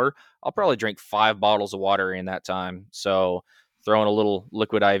an hour, I'll probably drink 5 bottles of water in that time. So, throwing a little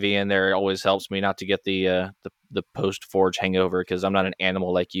liquid IV in there always helps me not to get the post forge hangover, because I'm not an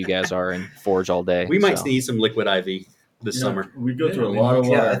animal like you guys are and forge all day. We might so. need some liquid IV this Yeah, summer. We go Yeah, through I a mean, lot of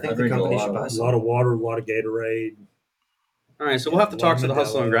water. I think the drink a company lot should of buy water. A lot of water, a lot of Gatorade. All right, so we'll have to talk to the Love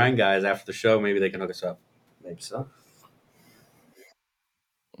Hustle and Modelo. Grind guys after the show. Maybe they can hook us up. maybe so.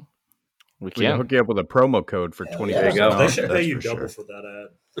 We We can can. hook you up with a promo code for Hell 20%. yeah. There you go. They off, should that's pay you for double sure. for that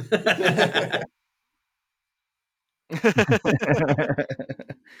ad.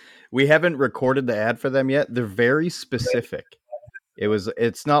 We haven't recorded the ad for them yet. They're very specific.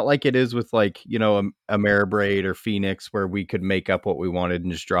 It's not like it is with like, Ameribraid or Phoenix, where we could make up what we wanted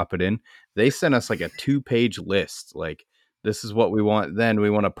and just drop it in. They sent us like a 2-page list. Like, this is what we want. Then we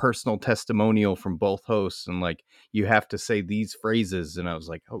want a personal testimonial from both hosts. And like, you have to say these phrases. And I was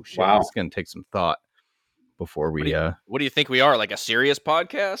like, oh shit, Wow. this is going to take some thought before we, What do you think we are? Like a serious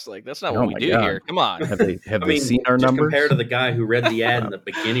podcast? Like, that's not Oh what we my do God. here. Come on. have they I mean, seen our just numbers? compared to the guy who read the ad in the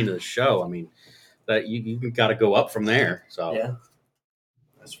beginning of the show. I mean, that you got to go up from there. So Yeah.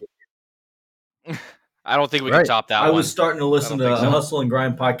 That's what I don't think we Right. can top that I one. was starting to listen to I don't a think so. Hustle and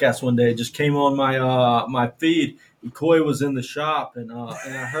Grind podcast one day. It just came on my my feed. And Coy was in the shop, and I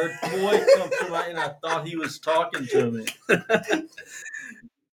heard Coy come through, and I thought he was talking to me.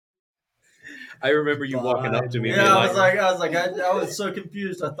 I remember you walking up to me. and Yeah, being I was so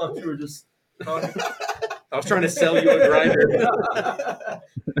confused. I thought you were just talking. I was trying to sell you a grinder.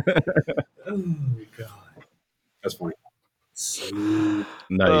 Oh God, That's funny.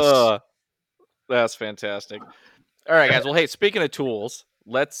 Nice. That's fantastic. All right, guys. Well, hey, speaking of tools,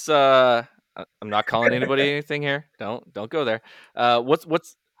 let's. I'm not calling anybody anything here. Don't go there.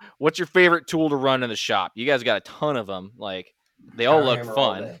 What's your favorite tool to run in the shop? You guys got a ton of them. Like, they all Power look hammer all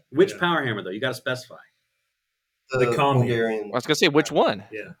fun. day. Which Yeah. power hammer though? You got to specify. The Kami. Bulgarian. I was gonna say which one.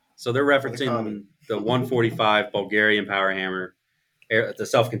 Yeah, So they're referencing Kami. the 145 Bulgarian power hammer, the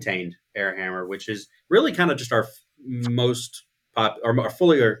self-contained air hammer, which is really kind of just our most or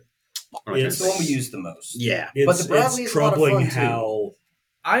fully or. It's the one we use the most. Yeah. But the Bradley it's is a lot of troubling fun, too. how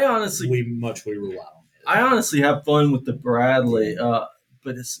I honestly we rely on it. I honestly have fun with the Bradley, but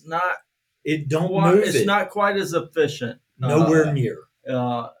it's not. It don't Quite, move it's it. not quite as efficient. Nowhere near.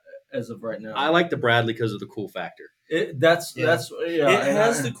 As of right now. I like the Bradley because of the cool factor. That's It has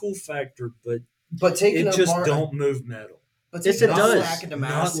the cool factor, but But taking it a just bar- don't move metal. But Yes, it taking a does. slack in Not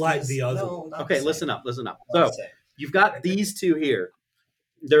Damascus, like the other no, one. not Okay, the listen same. up. Not So the same. you've got these two here.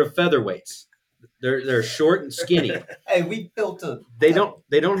 They're featherweights. They're short and skinny. Hey, we built a. They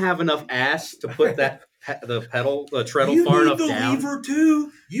don't have enough ass to put the treadle You far need enough the down. lever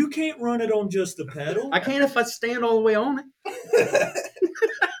too. You can't run it on just the pedal. I can't if I stand all the way on it.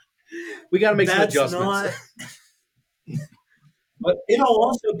 We got to make some That's adjustments. But it'll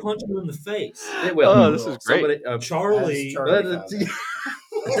also punch you in the face. It will. Oh, this is great. Somebody, Charlie,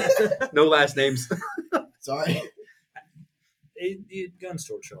 no last names. Sorry. Gun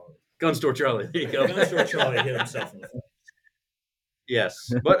store Charlie. Gun store Charlie. There you go. Gun store Charlie hit himself in the face.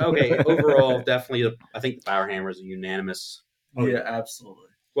 Yes, but okay. Overall, definitely, I think the Power Hammer is a unanimous. Yeah, absolutely.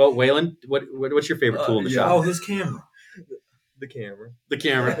 Well, Waylon, what's your favorite tool in the yeah. shop? Oh, his camera. The camera. The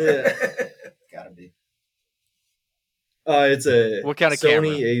camera. Yeah. Gotta be. It's a What kind of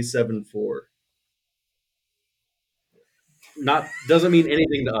Sony camera? A7 IV. Doesn't mean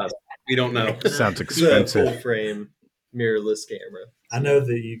anything to us. We don't know. Sounds It's a full expensive. frame mirrorless camera. I know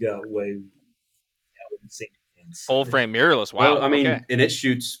that you got way. I wouldn't see Full frame mirrorless. Wow. Well, I mean, okay. and it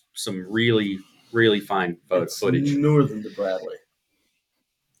shoots some really, really fine It's footage. newer than the Bradley.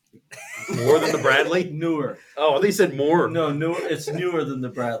 More than the Bradley? Newer. Oh, I think you said more. No, newer. It's newer than the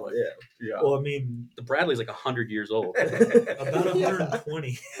Bradley. Yeah. Well, I mean, The Bradley's like 100 years old. about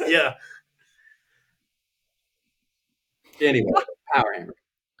 120. Yeah. Anyway, Power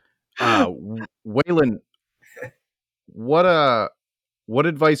Hammer. Waylon, what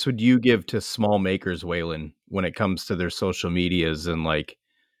advice would you give to small makers, Waylon, when it comes to their social medias and like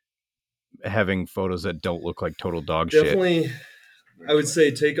having photos that don't look like total dog shit? Definitely, I would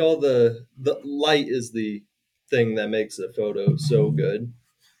say take all the light is the thing that makes a photo so good.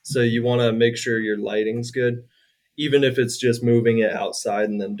 So you want to make sure your lighting's good, even if it's just moving it outside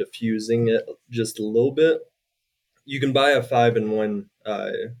and then diffusing it just a little bit. You can buy a 5-in-1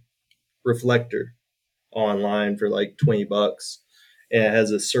 reflector online for like $20, and it has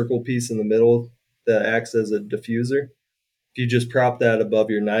a circle piece in the middle that acts as a diffuser. If you just prop that above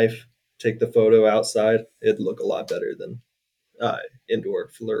your knife, take the photo outside, it'd look a lot better than indoor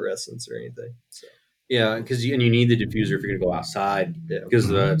fluorescence or anything. So Yeah, because you need the diffuser if you're going to go outside yeah, because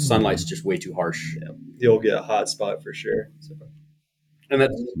the sunlight's just way too harsh. you'll get a hot spot for sure. So. And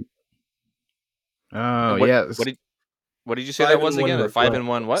that's Oh, What- yeah. What did you say that was 5-in-1 again? A reflect.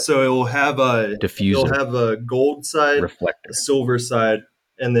 5-in-1 what? So it will have a Diffuser. It'll have a gold side, Reflector. a silver side,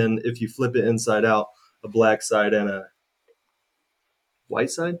 and then if you flip it inside out, a black side and a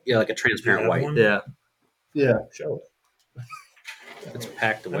white side. like a transparent You have white. one? Yeah, yeah. Show it. It's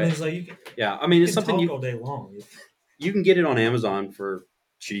packed I mean, away. it's like you can, Yeah, I mean, it's you can something talk all day long. you can get it on Amazon for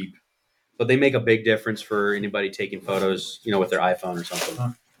cheap, but they make a big difference for anybody taking photos, with their iPhone or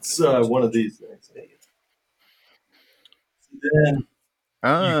something. It's one of these things. Then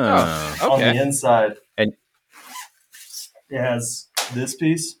Ah. on Okay. the inside, And- it has this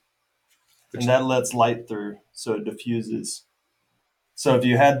piece, and that lets light through, so it diffuses. So if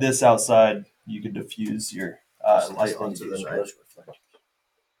you had this outside, you could diffuse your light onto the knife.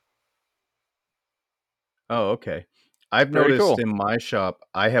 Oh, okay. I've Very noticed cool. in my shop,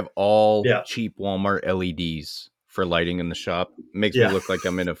 I have all Yeah. cheap Walmart LEDs for lighting in the shop. Makes Yeah. me look like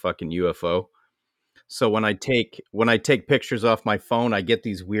I'm in a fucking UFO. So when I take pictures off my phone, I get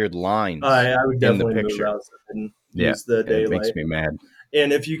these weird lines. I would in the definitely move picture. outside and Yeah, use the and it daylight. makes me mad.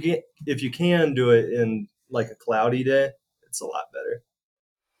 And if you can do it in like a cloudy day, it's a lot better.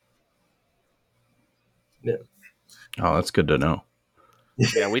 Oh, that's good to know.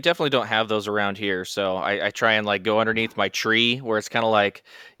 Yeah, we definitely don't have those around here. So I try and like go underneath my tree where it's kind of like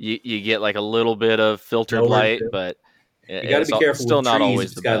you get like a little bit of filtered Lower light, too. but You got to be careful Still with not trees. always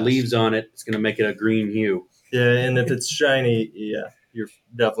If it's the got best. leaves on it, it's going to make it a green hue. Yeah, and if it's shiny, yeah, you're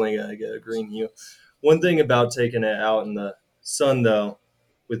definitely gonna get a green hue. One thing about taking it out in the sun though,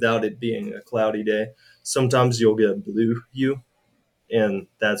 without it being a cloudy day, sometimes you'll get a blue hue, and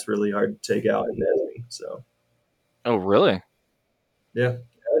that's really hard to take out in editing. So Oh, really? yeah.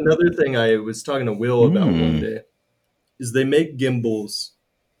 Another thing I was talking to Will about one Hmm. day is they make gimbals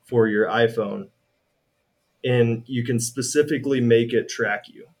for your iPhone, and you can specifically make it track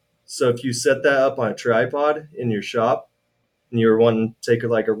you. So if you set that up on a tripod in your shop and you're wanting to take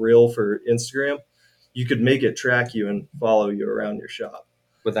like a reel for Instagram, you could make it track you and follow you around your shop.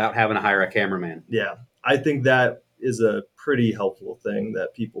 Without having to hire a cameraman. Yeah. I think that is a pretty helpful thing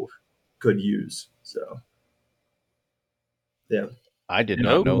that people could use. So yeah. I did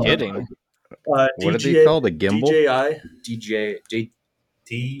No not know kidding. that. What are they DJI called? A gimbal? DJI.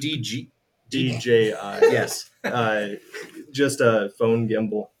 DG. DJI. Yes. Just a phone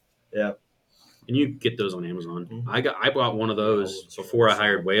gimbal. Yeah. and you get those on Amazon. Mhm. I bought one of those before I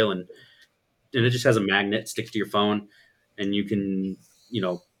hired Whalen, and it just has a magnet sticks to your phone, and you can,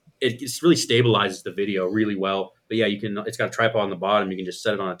 it really stabilizes the video really well. But yeah, it's got a tripod on the bottom. You can just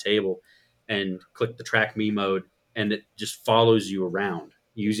set it on a table and click the Track Me mode, and it just follows you around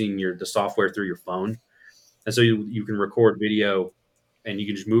using the software through your phone. And so you can record video, and you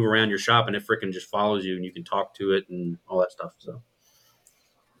can just move around your shop, and it freaking just follows you, and you can talk to it and all that stuff. So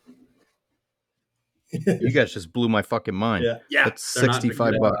You guys just blew my fucking mind. yeah, That's they're not-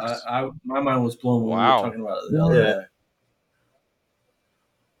 $65 bucks. My mind was blown when Wow. we were talking about it the other day.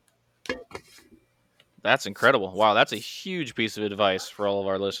 That's incredible. Wow, that's a huge piece of advice for all of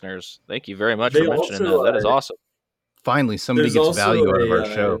our listeners. Thank you very much They for mentioning also, that. That is awesome. Finally, somebody There's gets also value out of a, our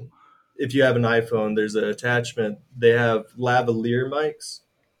show. If you have an iPhone, there's an attachment. They have lavalier mics,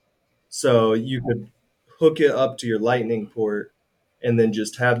 so you could hook it up to your Lightning port, and then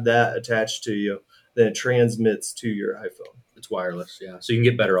just have that attached to you. Then it transmits to your iPhone. It's wireless, yeah. So you can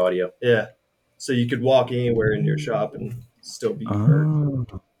get better audio. Yeah, so you could walk anywhere in your shop and still be heard.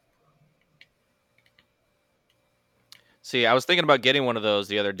 Oh. See, I was thinking about getting one of those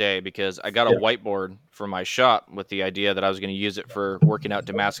the other day because I got a whiteboard for my shop with the idea that I was going to use it for working out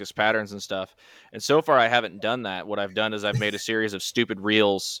Damascus patterns and stuff. And so far, I haven't done that. What I've done is I've made a series of stupid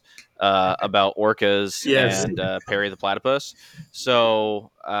reels about orcas and Perry the platypus.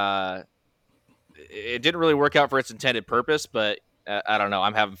 So it didn't really work out for its intended purpose, but I don't know.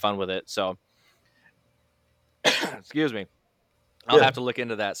 I'm having fun with it. So, excuse me. I'll have to look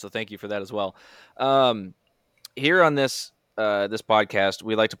into that. So thank you for that as well. Here on this podcast,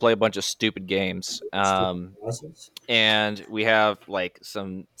 we like to play a bunch of stupid games, and we have like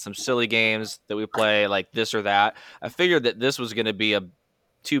some silly games that we play, like this or that. I figured that this was going to be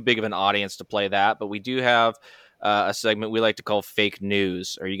too big of an audience to play that, but we do have a segment we like to call Fake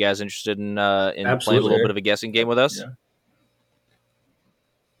News. Are you guys interested in playing a little bit of a guessing game with us? Yeah.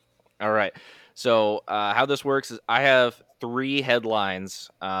 All right. So how this works is I have 3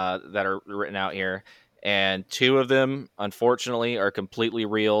 headlines that are written out here. And 2 of them, unfortunately, are completely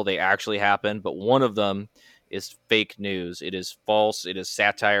real. They actually happened. But one of them is fake news. It is false. It is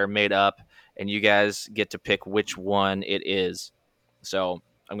satire made up. And you guys get to pick which one it is. So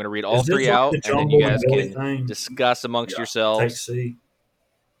I'm going to read all 3 out. And then you guys can discuss amongst yourselves. Take C.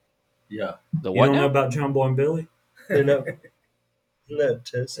 Yeah. The You what don't know now? about John Boy and Billy? You know,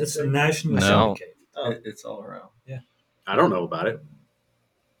 test. It's a national No. syndicate. It's all around. I don't know about it.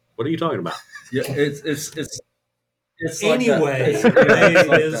 What are you talking about? Yeah, it's like Anyway, that. It's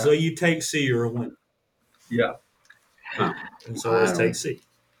like it is that. you take C, you're a winner. Yeah. And so let's take C.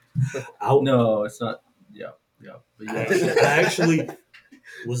 No, it's not. Yeah. But yeah. I actually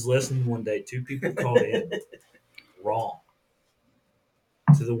was listening one day. 2 people called in wrong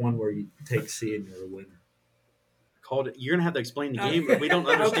to the one where you take C and you're a winner. Called it. You're gonna have to explain the game. But we don't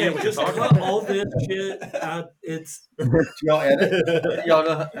understand what you're just talking cut about. all this shit out. It's Y'all edit. Y'all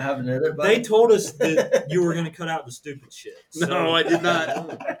don't have an edit. they told us that you were going to cut out the stupid shit. So- No, I did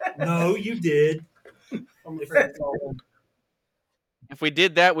not. No, you did. If we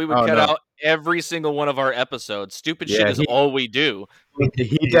did that, we would cut out every single one of our episodes. Stupid shit is all we do.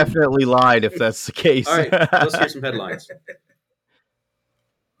 He definitely lied if that's the case. All right, let's hear some headlines.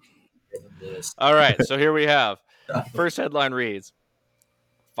 All right, so here we have. First headline reads,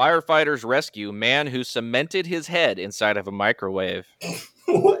 firefighters rescue man who cemented his head inside of a microwave.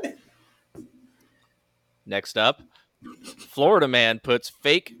 What? Next up, Florida man puts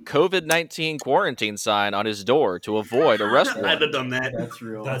fake COVID-19 quarantine sign on his door to avoid arrest I'd warrant. have done that. That's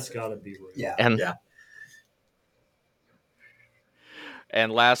real. That's got to be real. Yeah.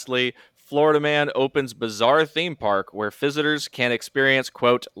 And lastly, Florida man opens bizarre theme park where visitors can experience,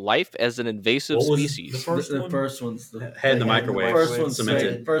 quote, life as an invasive What was species. the first The one? first one's the Head in the microwave. First one's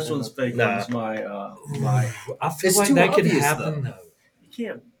Cemented. fake. First one's fake. Nah. One's my. I feel It's like too that could obvious, happen though. You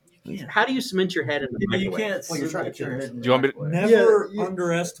can't. How do you cement your head in the You microwave? can't. Well, you're trying to cement your kill head in Do you want me to- the microwave. Never Yeah.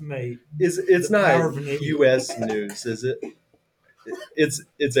 underestimate. It's The power not of an idiot. U.S. news, is it?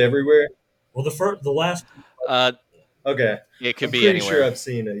 It's everywhere. Well, the last. Okay, It could I'm be pretty anywhere. sure I've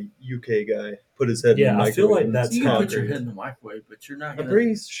seen a UK guy put his head in Yeah, the I feel microwave. like and that's You can put conquered your it. head in the microwave, but you're not I'm gonna.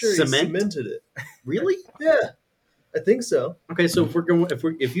 pretty sure Cement? he cemented it. Really? Yeah, I think so. Okay, so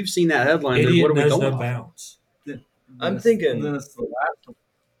if you've seen that headline, then Idiot what are we knows going no off? bounds. I'm thinking- Then it's the last one.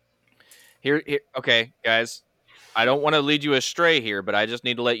 Here, okay, guys. I don't want to lead you astray here, but I just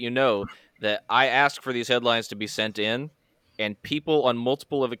need to let you know that I asked for these headlines to be sent in, and people on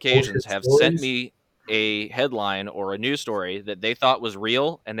multiple of occasions have sent stories? me a headline or a news story that they thought was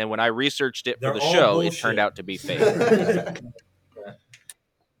real, and then when I researched it for They're the all show, it bullshit. turned out to be fake.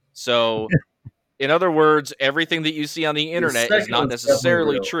 So In other words, everything that you see on the internet is second not one's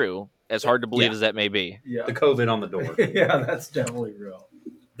necessarily definitely true, as hard to believe Yeah. as that may be. Yeah. The COVID on the door. Yeah, that's definitely real.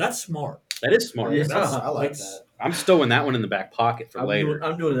 That's smart. That is smart. Yeah. I like That's- that. I'm stowing that one in the back pocket for I'm later.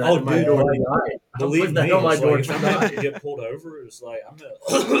 doing that Oh, to my dude, door like, tonight. I'm Believe putting me, that on my it's door like, if I'm about to tonight. get pulled over, it's like I'm gonna,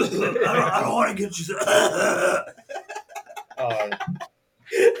 I don't want to get you.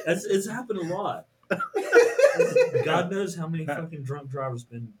 It's happened a lot. God knows how many fucking drunk drivers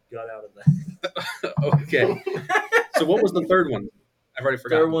got out of that. Okay. So what was the third one? I've already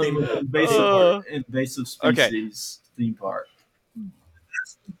forgotten. Third one, invasive species theme park.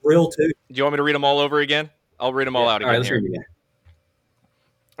 Real too. Do you want me to read them all over again? I'll read them all out All right, again let's here. read it again.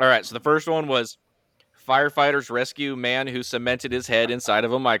 All right, so the first one was firefighters rescue man who cemented his head inside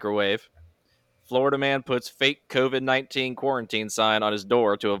of a microwave. Florida man puts fake COVID-19 quarantine sign on his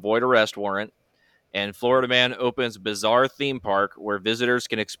door to avoid arrest warrant. And Florida man opens bizarre theme park where visitors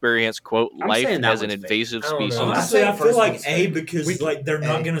can experience, quote, I'm life saying that as an one's fake. invasive I don't know. species. Honestly, I feel First like one's A fake. because like they're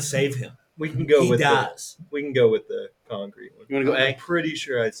not A. gonna save him. We can go He with dies. we can go with the concrete one. You wanna go A? I'm pretty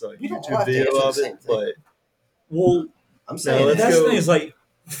sure I saw a We don't YouTube have to video answer the of same it, thing. but Well, I'm No, saying let's that's go- the thing is like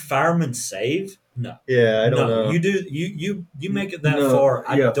firemen save. No, yeah, I don't know. You do you make it that No, far.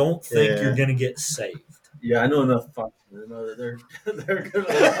 I yeah. don't think Yeah. you're gonna get saved. Yeah, I know enough fucking to know that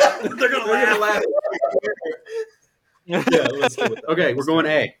they're gonna laugh. Yeah, let's go with that. Okay, we're going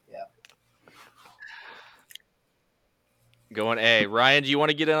A. Going A. Ryan, do you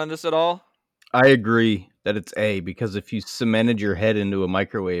want to get in on this at all? I agree that it's A because if you cemented your head into a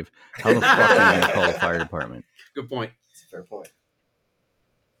microwave, how the fuck are you going to call the fire department? Good point. That's a fair point.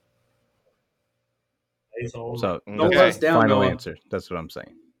 So Don't Okay. let us down, final Noah. answer. That's what I'm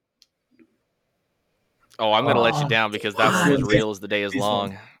saying. Oh, I'm going to let you down because that one was real as the day is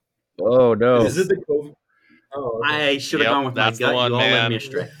long. Oh no! Is it the COVID? Oh, okay. I should have Yep, gone with my that's the gut. one, You all led man. me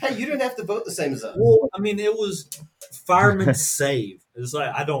astray. Hey, you didn't have to vote the same as us. Well, I mean, it was firemen save. It's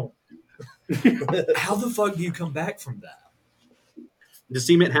like I don't. How the fuck do you come back from that? The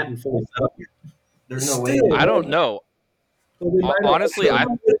cement hadn't fully set up yet. There's no way. Still- I don't know. Honestly,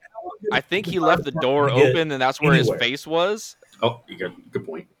 I think he left the door open and that's where his Anywhere. face was. Oh, you got good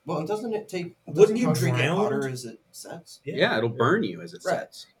point. Well, doesn't it take? Wouldn't you concrete get drown? hotter as it sets? Yeah, it'll burn you as it Right.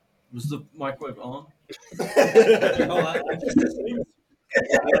 sets. Was the microwave on?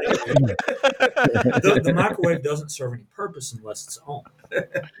 The microwave doesn't serve any purpose unless it's on.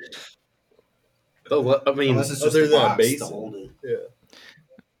 Oh, I mean, Unless it's just other a than a box to basin. hold it. Yeah.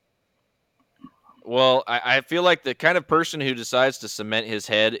 Well, I feel like the kind of person who decides to cement his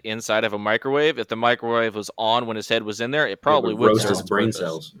head inside of a microwave, if the microwave was on when his head was in there, it probably would roast serve his its brain purpose.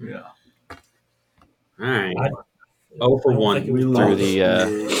 cells. Yeah. All right. I- Oh for I don't one. think it was Through wrong.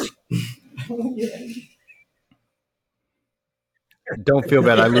 the Don't feel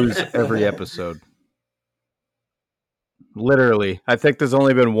bad. I lose every episode. Literally, I think there's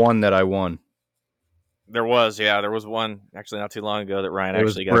only been one that I won. there was one actually not too long ago that Ryan It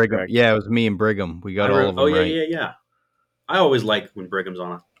was actually got Brigham. correct. Yeah, it was me and Brigham. We got all of them Oh yeah, right. yeah. I always like when Brigham's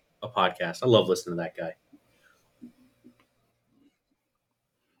on a podcast. I love listening to that guy.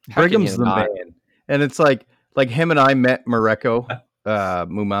 How can Brigham's you the not? man, and it's like him and I met Mareko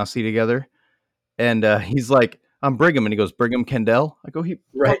Mumasi together, and he's like, "I'm Brigham," and he goes, "Brigham Kendall." I go, "He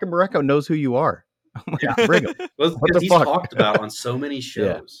Right. fucking Mareko knows who you are." I'm like, Brigham. Well, What the he's fuck? talked about on so many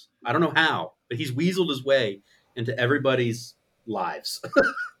shows. I don't know how, but he's weaseled his way into everybody's lives.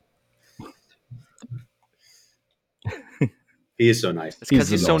 He is so nice. It's because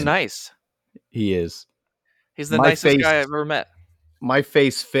He's he's so annoying. nice. He is. He's the My nicest face- guy I've ever met. My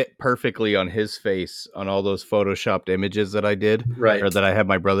face fit perfectly on his face on all those photoshopped images that I did, Right. or that I had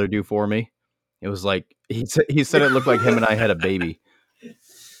my brother do for me. It was like he said it looked like him and I had a baby.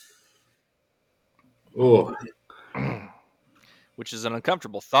 Oh, Which is an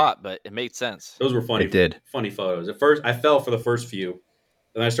uncomfortable thought, but it made sense. those were funny. It did. Funny photos. At first, I fell for the first few.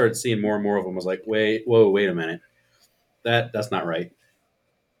 Then I started seeing more and more of them. I was like, wait a minute. That's not right.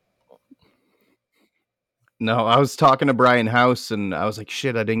 No, I was talking to Brian House, and I was like,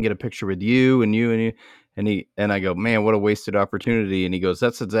 "Shit, I didn't get a picture with you and you and you." And I go, "Man, what a wasted opportunity." And he goes,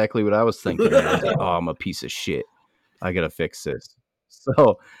 "That's exactly what I was thinking." And I was like, "Oh, I'm a piece of shit. I gotta fix this."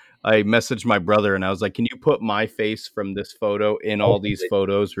 So I messaged my brother, and I was like, "Can you put my face from this photo in all these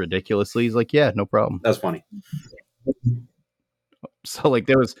photos ridiculously?" He's like, "Yeah, no problem." That's funny. So like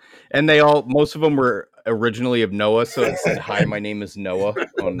there was, and most of them were originally of Noah, so it said, "Hi, my name is Noah"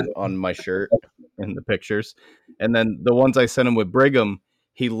 on my shirt in the pictures. And then the ones I sent him with Brigham,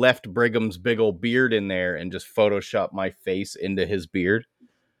 he left Brigham's big old beard in there and just photoshopped my face into his beard.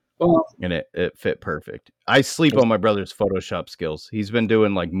 and it fit perfect. I sleep on my brother's Photoshop skills. He's been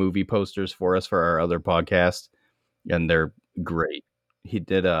doing like movie posters for us for our other podcast, and they're great. He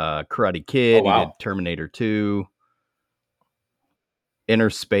did Karate Kid. Oh, wow. He did Terminator 2, Inner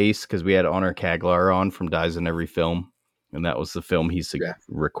Space, because we had Honor Kaglar on from Dies in Every Film, and that was the film he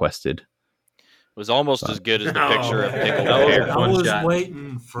requested. It was almost as good as the Oh, picture of Pickle that was Pear. a I fun was shot.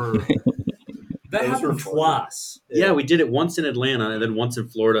 waiting for that Those were happened fun. twice. Yeah, we did it once in Atlanta and then once in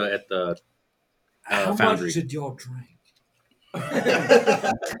Florida at the How Foundry. much did y'all drink?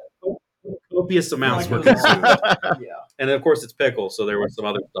 Copious amounts were Like- consumed. Yeah. And of course, it's pickle, so there was some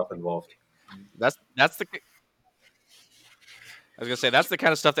other stuff involved. That's the. I was gonna say that's the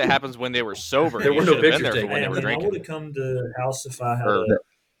kind of stuff that happens when they were sober. There You were no should have been pictures there for taken. when they Man, were I drinking. would have come to the house if I had Or-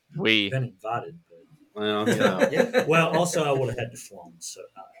 been invited. Well, you know, But, well, also I would have had to flown. So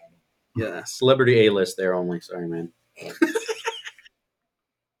yeah, celebrity A list there only. Sorry, man.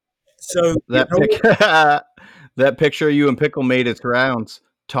 so That you know pic- that picture of you and Pickle made its rounds.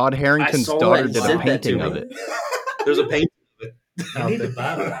 Todd I Harrington's saw daughter that. did He a sent that to painting me. of it. There's a paint. you need to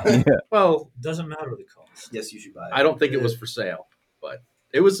buy that. Well, Doesn't matter the cost. Yes, you should buy it. I don't think it was for sale, but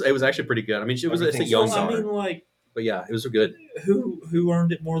it was actually pretty good. I mean, it's a Everything's young Well, I daughter, mean, like but yeah, it was good. who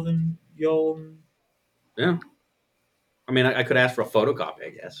earned it more than y'all? Yeah. I mean, I could ask for a photocopy, I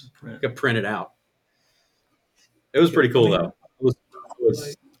guess. I could print it out. It was pretty cool, though. It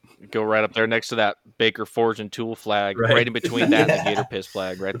was Go right up there next to that Baker Forge and Tool flag, Right. right in between that and the Gator Piss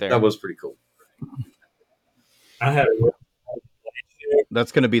flag, right there. that was pretty cool. I had a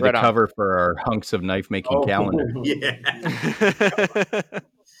That's going to be the Right on. cover for our Hunks of Knife Making calendar. Yeah.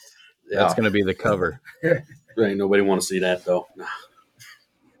 That's going to be the cover. Right. Nobody want to see that, though.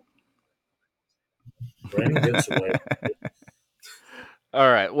 Brandon gets away. All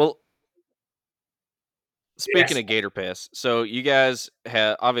right. Well, speaking of Gator Piss, so you guys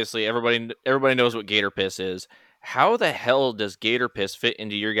have obviously everybody knows what Gator Piss is. How the hell does Gator Piss fit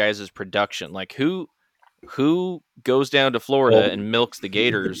into your guys' production? Like who goes down to Florida and milks the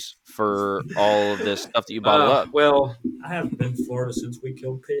gators for all of this stuff that you bottle up? Well, I haven't been to Florida since we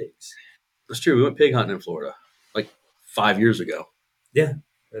killed pigs. it's true. We went pig hunting in Florida like 5 years ago.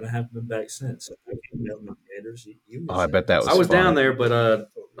 And I haven't been back since. I came down with gators. You Oh, I bet that was I was fun. down there, but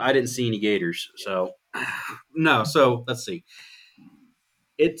I didn't see any gators. So no. So let's see.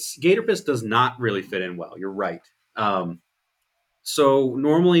 Gator Piss does not really fit in well. You're right. So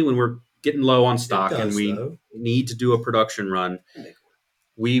normally when we're getting low on stock and we need to do a production run,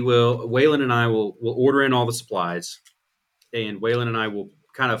 Waylon and I will order in all the supplies, and Waylon and I will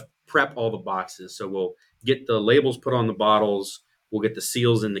kind of prep all the boxes. So we'll get the labels put on the bottles. We'll get the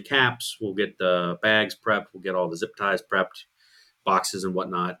seals in the caps. We'll get the bags prepped. We'll get all the zip ties prepped, boxes and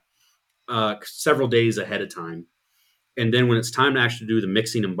whatnot, several days ahead of time. And then when it's time to actually do the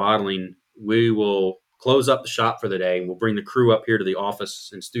mixing and bottling, we will close up the shop for the day. We'll bring the crew up here to the office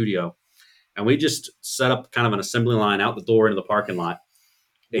and studio. And we just set up kind of an assembly line out the door into the parking lot.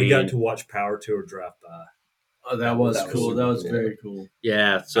 We got to watch Power Tour drive by. Oh, that was That was cool. super That was cool. very cool.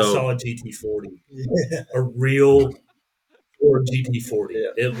 Yeah. I So saw a GT40, a real Ford GT40.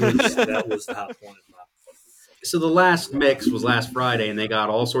 That was the high point of my. So the last mix was last Friday, and they got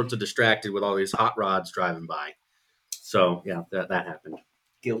all sorts of distracted with all these hot rods driving by. So yeah, that happened.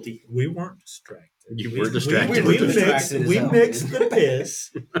 Guilty. We weren't distracted. You were distracted. We were distracted as We hell. mixed the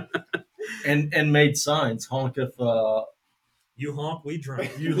piss. And made signs. Honk if You honk, we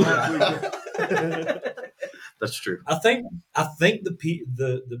drink. you honk. We drink. That's true. I think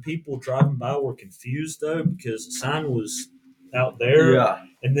the people driving by were confused though because the sign was out there, Yeah.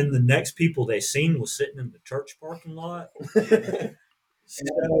 and then the next people they seen was sitting in the church parking lot.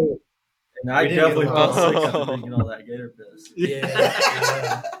 So And I We didn't definitely get felt along. sick after drinking all that gator piss.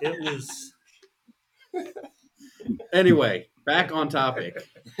 yeah, it was. Anyway, back on topic.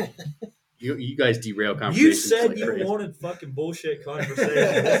 You guys derail conversation. You said you wanted fucking bullshit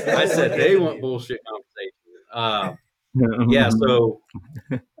conversation. I said they want bullshit conversation. Yeah, so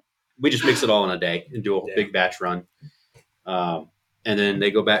we just mix it all in a day and do a Yeah. big batch run. And then they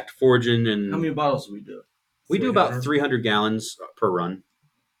go back to foraging, and How many bottles do we do? we do about 300? 300 gallons per run.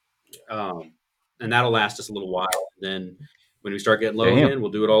 And that'll last us a little while. Then when we start getting low Damn. again,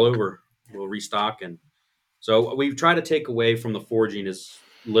 we'll do it all over. We'll restock. And so we try to take away from the foraging as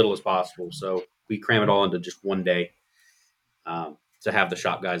little as possible. So we cram it all into just one day to have the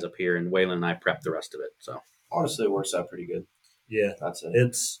shop guys up here, and Waylon and I prep the rest of it. So Honestly, it works out pretty good. Yeah, That's it.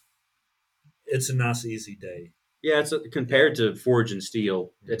 it's a nice easy day. yeah, compared to forage and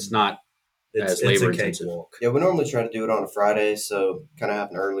steel, it's not. It's, As labor it's a intensive. cakewalk. Yeah, we normally try to do it on a Friday, so kind of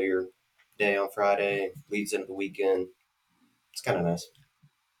have an earlier day on Friday, leads into the weekend. It's kind of nice.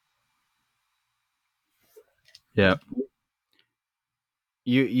 Yeah.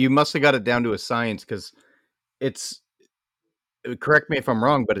 You must have got it down to a science because it's, correct me if I'm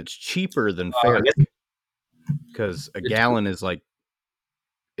wrong, but it's cheaper than ferric because a gallon is like,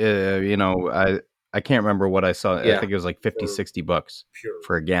 I can't remember what I saw. Yeah. I think it was like 50, $60 Pure.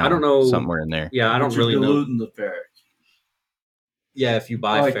 for a gallon. I don't know. Somewhere in there. Yeah, I don't But you're really know. diluting the ferric. Yeah, if you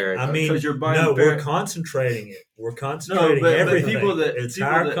buy Like, ferric. I mean, 'Cause you're buying no, we're ferric. concentrating it. We're No, concentrating but everything. people that it's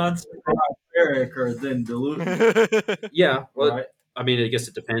people higher that concentration. buy ferric are then diluting, yeah, well, right? I mean, I guess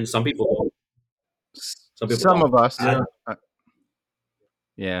it depends. Some people don't. Some people Some don't. of us. Yeah.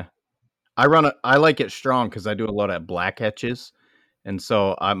 Yeah. I like it strong because I do a lot of black etches. And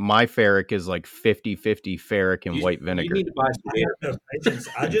so my ferric is like 50-50 ferric and white vinegar. You need to buy some I Gator. have no patience.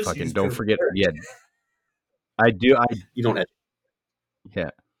 I just Fucking use don't pure forget. ferric. Yeah. I do. You don't have.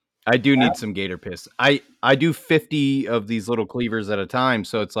 I do need some gator piss. I do 50 of these little cleavers at a time.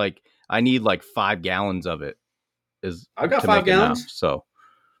 So it's like, I need like 5 gallons of it. I've got to 5 make enough, gallons. so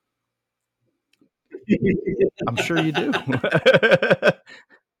I'm sure you do.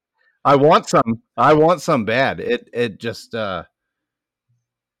 I want some bad. It just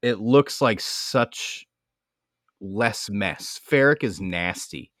it looks like such less mess. Ferric is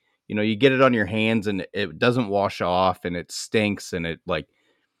nasty. You get it on your hands and it doesn't wash off and it stinks and Right.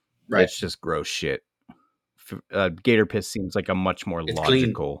 it's just gross shit. Gator piss seems like a much more It's clean.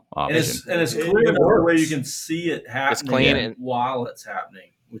 logical And option. it's It clear enough where works. you can see it happening clean and- while it's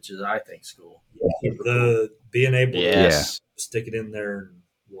happening, which is, I think, cool. The being able Yes. to stick it in there and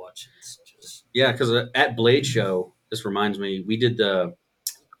watch it's just Yeah, because at Blade Show, this reminds me, we did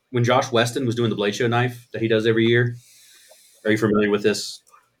when Josh Weston was doing the Blade Show knife that he does every year. Are you familiar with this?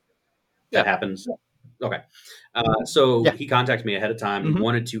 That happens. Okay. So Yeah. he contacted me ahead of time and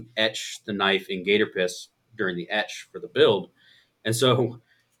wanted to etch the knife in gator piss during the etch for the build. And so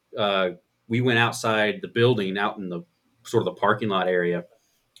we went outside the building, out in the sort of the parking lot area,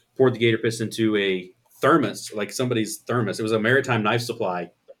 poured the gator piss into a thermos, like somebody's thermos. It was a Maritime Knife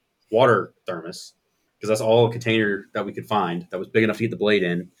Supply water thermos, because that's all a container that we could find that was big enough to get the blade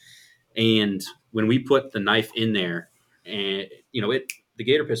in. And when we put the knife in there, and the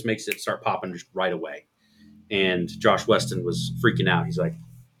gator piss makes it start popping just right away. And Josh Weston was freaking out. He's like,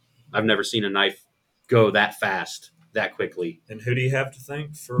 I've never seen a knife go that fast, that quickly. and who do you have to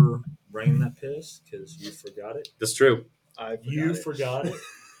thank for bringing that piss? Because you forgot it. That's true. You forgot it.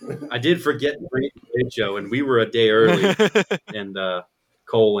 I did forget to bring it to the Blade Show, and we were a day early. And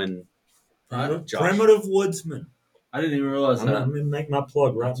Cole and Josh. Primitive woodsman. I didn't even realize I'm that. going to make my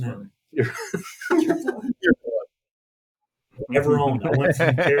plug right That's now. funny. Ever on. I went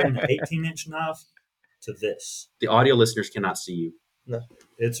from carrying an 18-inch knife to this. The audio listeners cannot see you.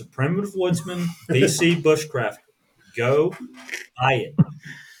 It's a Primitive Woodsman BC Bushcraft. Go buy it.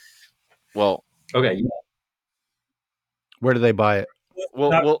 Well, Okay. Where do they buy it?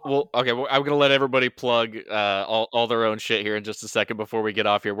 okay. Well, I'm gonna let everybody plug all their own shit here in just a second before we get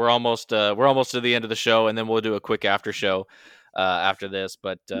off here. We're almost to the end of the show, and then we'll do a quick after show after this.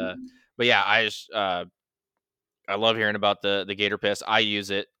 But yeah, I love hearing about the gator piss. I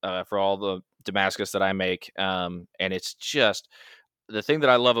use it for all the Damascus that I make, and it's just the thing that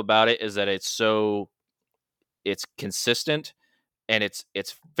I love about it is that it's consistent. And it's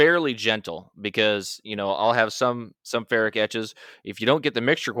fairly gentle because I'll have some ferric etches. If you don't get the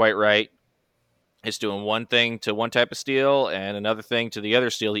mixture quite right, it's doing one thing to one type of steel and another thing to the other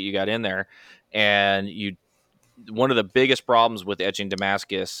steel that you got in there. And one of the biggest problems with etching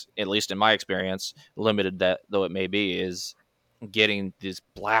Damascus, at least in my experience, limited that though it may be, is getting these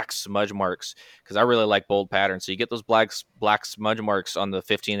black smudge marks, because I really like bold patterns. So you get those black smudge marks on the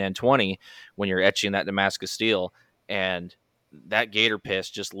 15 and 20 when you're etching that Damascus steel, and that gator piss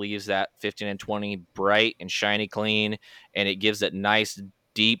just leaves that 15 and 20 bright and shiny clean, and it gives it nice,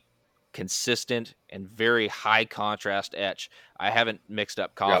 deep, consistent, and very high contrast etch. I haven't mixed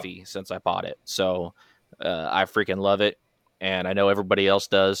up coffee since I bought it, so I freaking love it, and I know everybody else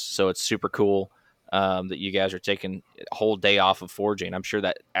does, so it's super cool that you guys are taking a whole day off of forging. I'm sure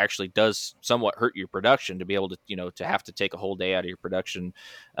that actually does somewhat hurt your production to be able to to have to take a whole day out of your production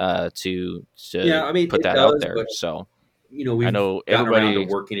to put that out there. So we've I know gotten around everybody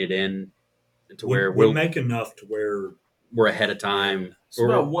to working it in to We where make enough to where we're ahead of time. It's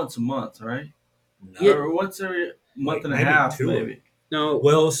about once a month, right? Yeah. Or once every month and a Maybe half, two. maybe. No,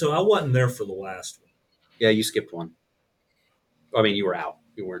 well, so I wasn't there for the last one. yeah, you skipped one. I mean, you were out.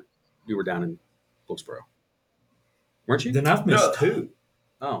 You were down in Wilkesboro, weren't you? Then I've missed No. two.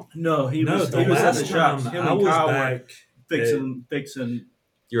 Oh, No, he No, was the in the last shop. time Him I and was Kyle were back. fixing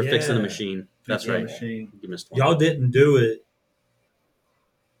you were fixing the Yeah. machine. That's the right. machine. You missed one. Y'all didn't do it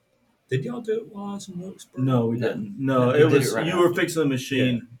Did y'all do it while I was in Wilkesboro? No, we didn't. No, No, it you did was it right you after. were fixing the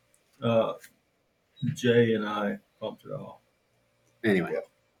machine. Jay and I pumped it all. Anyway.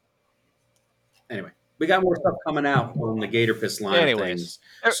 We got more stuff coming out on the Gator Piss line of Anyways.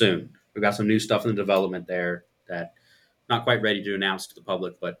 things soon. We've got some new stuff in development there that not quite ready to announce to the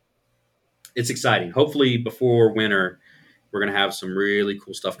public, but it's exciting. Hopefully before winter, we're going to have some really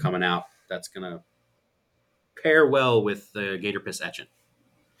cool stuff coming out that's going to pair well with the Gator Piss etchant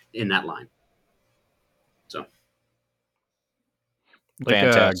in that line. So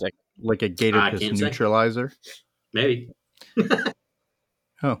Fantastic. Like a gator I piss can't say. neutralizer. maybe.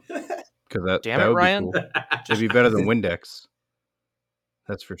 Oh, because that Damn that it, would Ryan. be cool. It'd be better than Windex.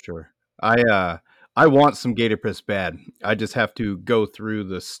 That's for sure. I want some gator piss bad. I just have to go through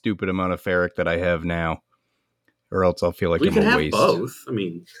the stupid amount of ferric that I have now, or else I'll feel like We I'm can a have waste. both. I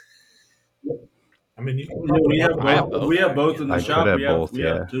mean, I mean, We have I have both. both. We have both in the I could shop. have We have both, we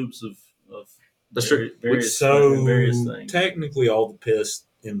yeah. have tubes of That's true. various so various things. technically all the piss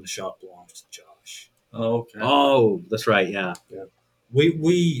in the shop belongs to Josh. Oh, okay. oh, that's right. Yeah.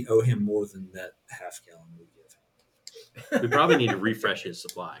 We owe him more than that half gallon we give him. We probably need to refresh his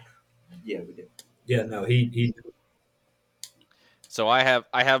supply. Yeah, we did. Yeah, no, he So I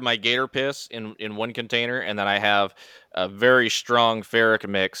have my gator piss in one container, and then I have a very strong ferric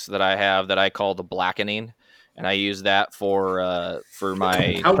mix that I call the blackening, and I use that for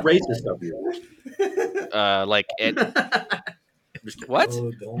my How racist of you. like it. What?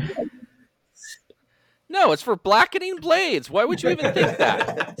 Oh, don't. No, it's for blackening blades. Why would you even think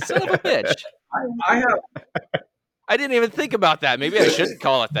that? Son of a bitch! I have. I didn't even think about that. Maybe I shouldn't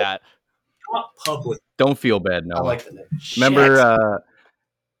call it that. Not public. Don't feel bad, I Noah. like the name. Remember,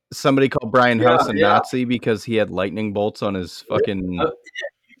 somebody called Brian Yeah, House a yeah. Nazi because he had lightning bolts on his fucking.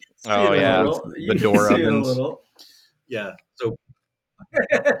 Oh, yeah. The door ovens. Yeah. So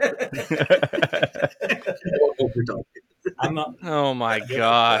I'm not. Oh my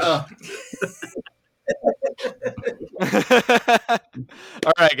gosh!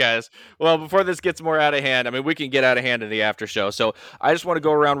 All right, guys. Well, before this gets more out of hand, I mean, we can get out of hand in the after show. So I just want to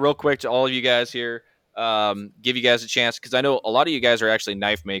go around real quick to all of you guys here, give you guys a chance, because I know a lot of you guys are actually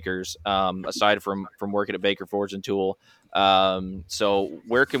knife makers, aside from working at Baker Forge and Tool. So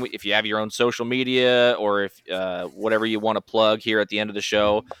where can we, if you have your own social media or if whatever you want to plug here at the end of the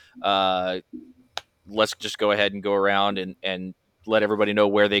show, let's just go ahead and go around and let everybody know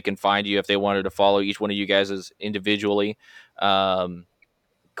where they can find you if they wanted to follow each one of you guys as individually.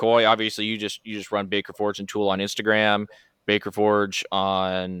 Coy, obviously you just run Baker Forge and Tool on Instagram, Baker Forge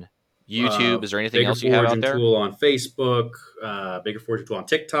on YouTube. Is there anything Baker else you have Forge out and there? Tool on Facebook, Baker Forge and Tool on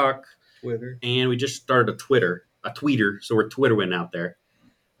TikTok, Twitter. and we just started a tweeter, so we're Twitterwing out there.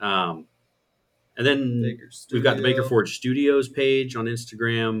 And then Baker we've got the Baker Studio. Forge Studios page on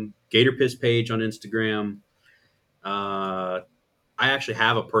Instagram, Gator Piss page on Instagram. I actually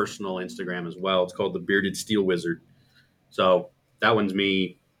have a personal Instagram as well. It's called the Bearded Steel Wizard. So that one's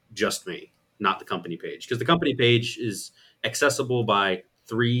me, just me, not the company page, because the company page is accessible by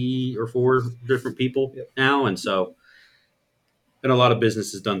 3 or 4 different people now, and so and a lot of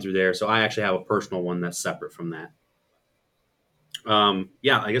business is done through there. So I actually have a personal one that's separate from that.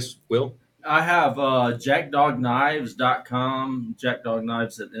 Yeah, I guess Will. I have jackdogknives.com,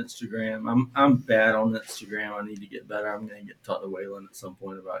 jackdogknives at Instagram. I'm bad on Instagram. I need to get better. I'm going to get talk to Waylon at some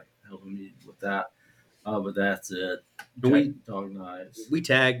point about helping me with that. But that's it. Jackdog Knives. We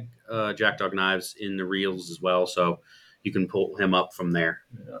tag Jack Dog Knives in the reels as well, so you can pull him up from there.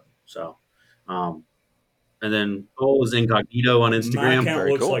 Yeah. So, and then Cole is incognito on My Instagram. account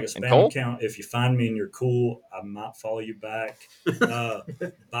Very looks cool. like a And spam Cole? account. If you find me and you're cool, I might follow you back.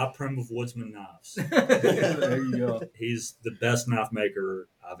 Buy Primitive Woodsman knives. There you go. He's the best knife maker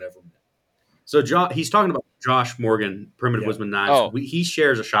I've ever met. So he's talking about Josh Morgan, Primitive Yeah. Woodsman Knives. Oh. He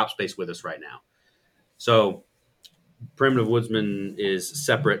shares a shop space with us right now. So Primitive Woodsman is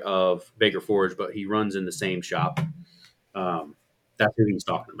separate of Baker Forge, but he runs in the same shop. That's who he's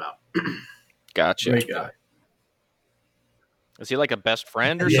talking about. Gotcha. Great guy. Is he like a best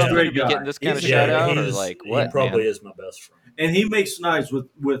friend or Yeah. something to Great be guy. getting this kind of He's- shout out? Or he's- like he what? probably man? is my best friend. And he makes knives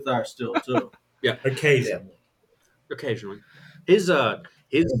with our steel too. Occasionally. Occasionally, his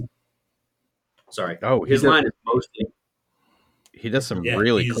sorry, Oh, he his does- line is mostly He does some Yeah,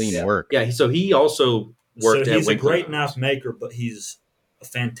 really he's- clean yeah. work. yeah. So he also worked So at he's a Winkler great Knives. knife maker, but he's a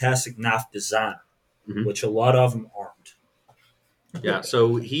fantastic knife designer, Mhm. which a lot of them aren't. Yeah,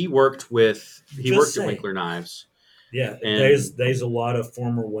 so he worked at saying. Winkler Knives. Yeah, And- there's a lot of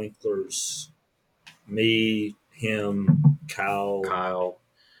former Winklers. Me, him, Kyle. Kyle.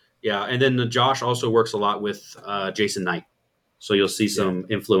 Yeah, and then Josh also works a lot with Jason Knight. So you'll see some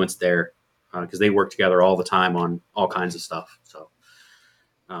influence there because they work together all the time on all kinds of stuff. So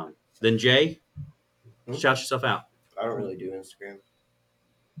then Jay, shout yourself out. I don't really do Instagram.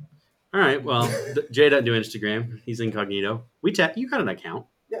 All right. Well, Jay doesn't do Instagram. He's incognito. You got an account.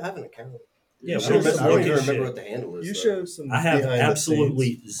 Yeah, I have an account. Yeah, I don't even remember what the handle is. You though. show some. I have behind the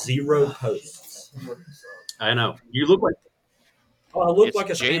absolutely scenes. zero posts. I know. You look like Oh, I look It's like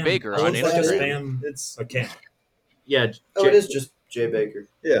a Jay spam. Baker I look on like a Instagram. spam It's account. yeah. Oh, it is just Jay Baker.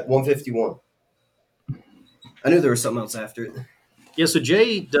 Yeah. 151. I knew there was something else after it. Yeah, so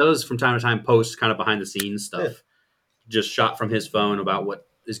Jay does from time to time post kind of behind the scenes stuff, Yeah. just shot from his phone about what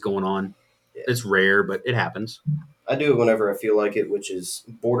is going on. Yeah. It's rare, but it happens. I do it whenever I feel like it, which is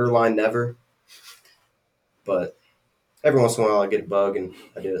borderline never. But every once in a while I get a bug and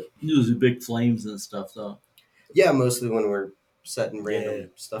I do it. Usually big flames and stuff, though. Yeah, mostly when we're setting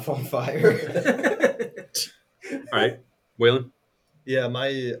random stuff on fire. All right, Waylon. Yeah, my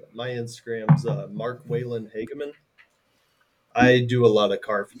Instagram's Mark Waylon Hageman. I do a lot of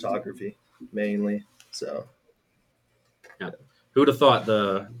car photography mainly, so Who would have thought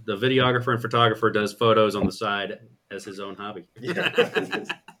the videographer and photographer does photos on the side as his own hobby? It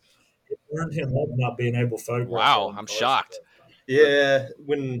burned him up not being able to photograph. Wow, on I'm cars. shocked. yeah.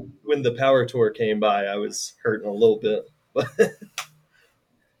 When the power tour came by, I was hurting a little bit.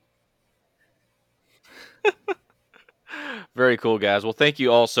 Very cool, guys. Well, thank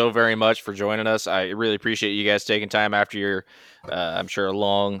you all so very much for joining us. I really appreciate you guys taking time after your, I'm sure, a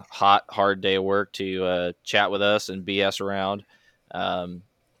long, hot, hard day of work to chat with us and BS around. We're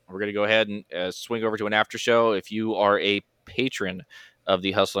going to go ahead and swing over to an after show. If you are a patron of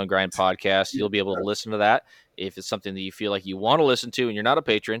the Hustle and Grind podcast, you'll be able to listen to that. If it's something that you feel like you want to listen to and you're not a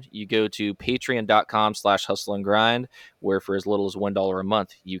patron, you go to patreon.com/hustleandgrind, where for as little as $1 a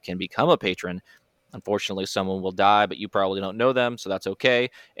month, you can become a patron. Unfortunately, someone will die, but you probably don't know them, so that's okay,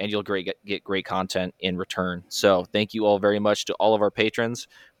 and you'll get great content in return. So thank you all very much to all of our patrons.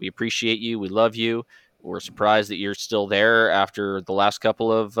 We appreciate you. We love you. We're surprised that you're still there after the last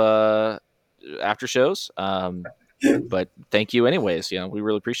couple of after shows, but thank you anyways. We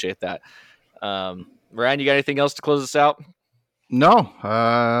really appreciate that. Ryan, you got anything else to close us out? No,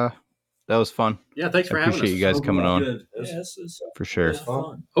 that was fun. Yeah, thanks for I having us. appreciate you guys coming on Good. Yes, it's for sure.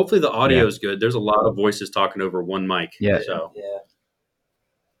 fun. Hopefully the audio is good. There's a lot of voices talking over one mic. Yeah. So Yeah.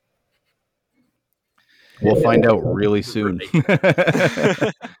 We'll find out really soon.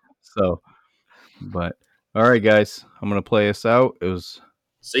 So, but all right, guys, I'm gonna play us out. It was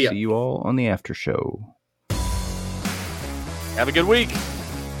see ya. see you all on the after show. Have a good week.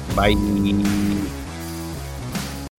 Bye.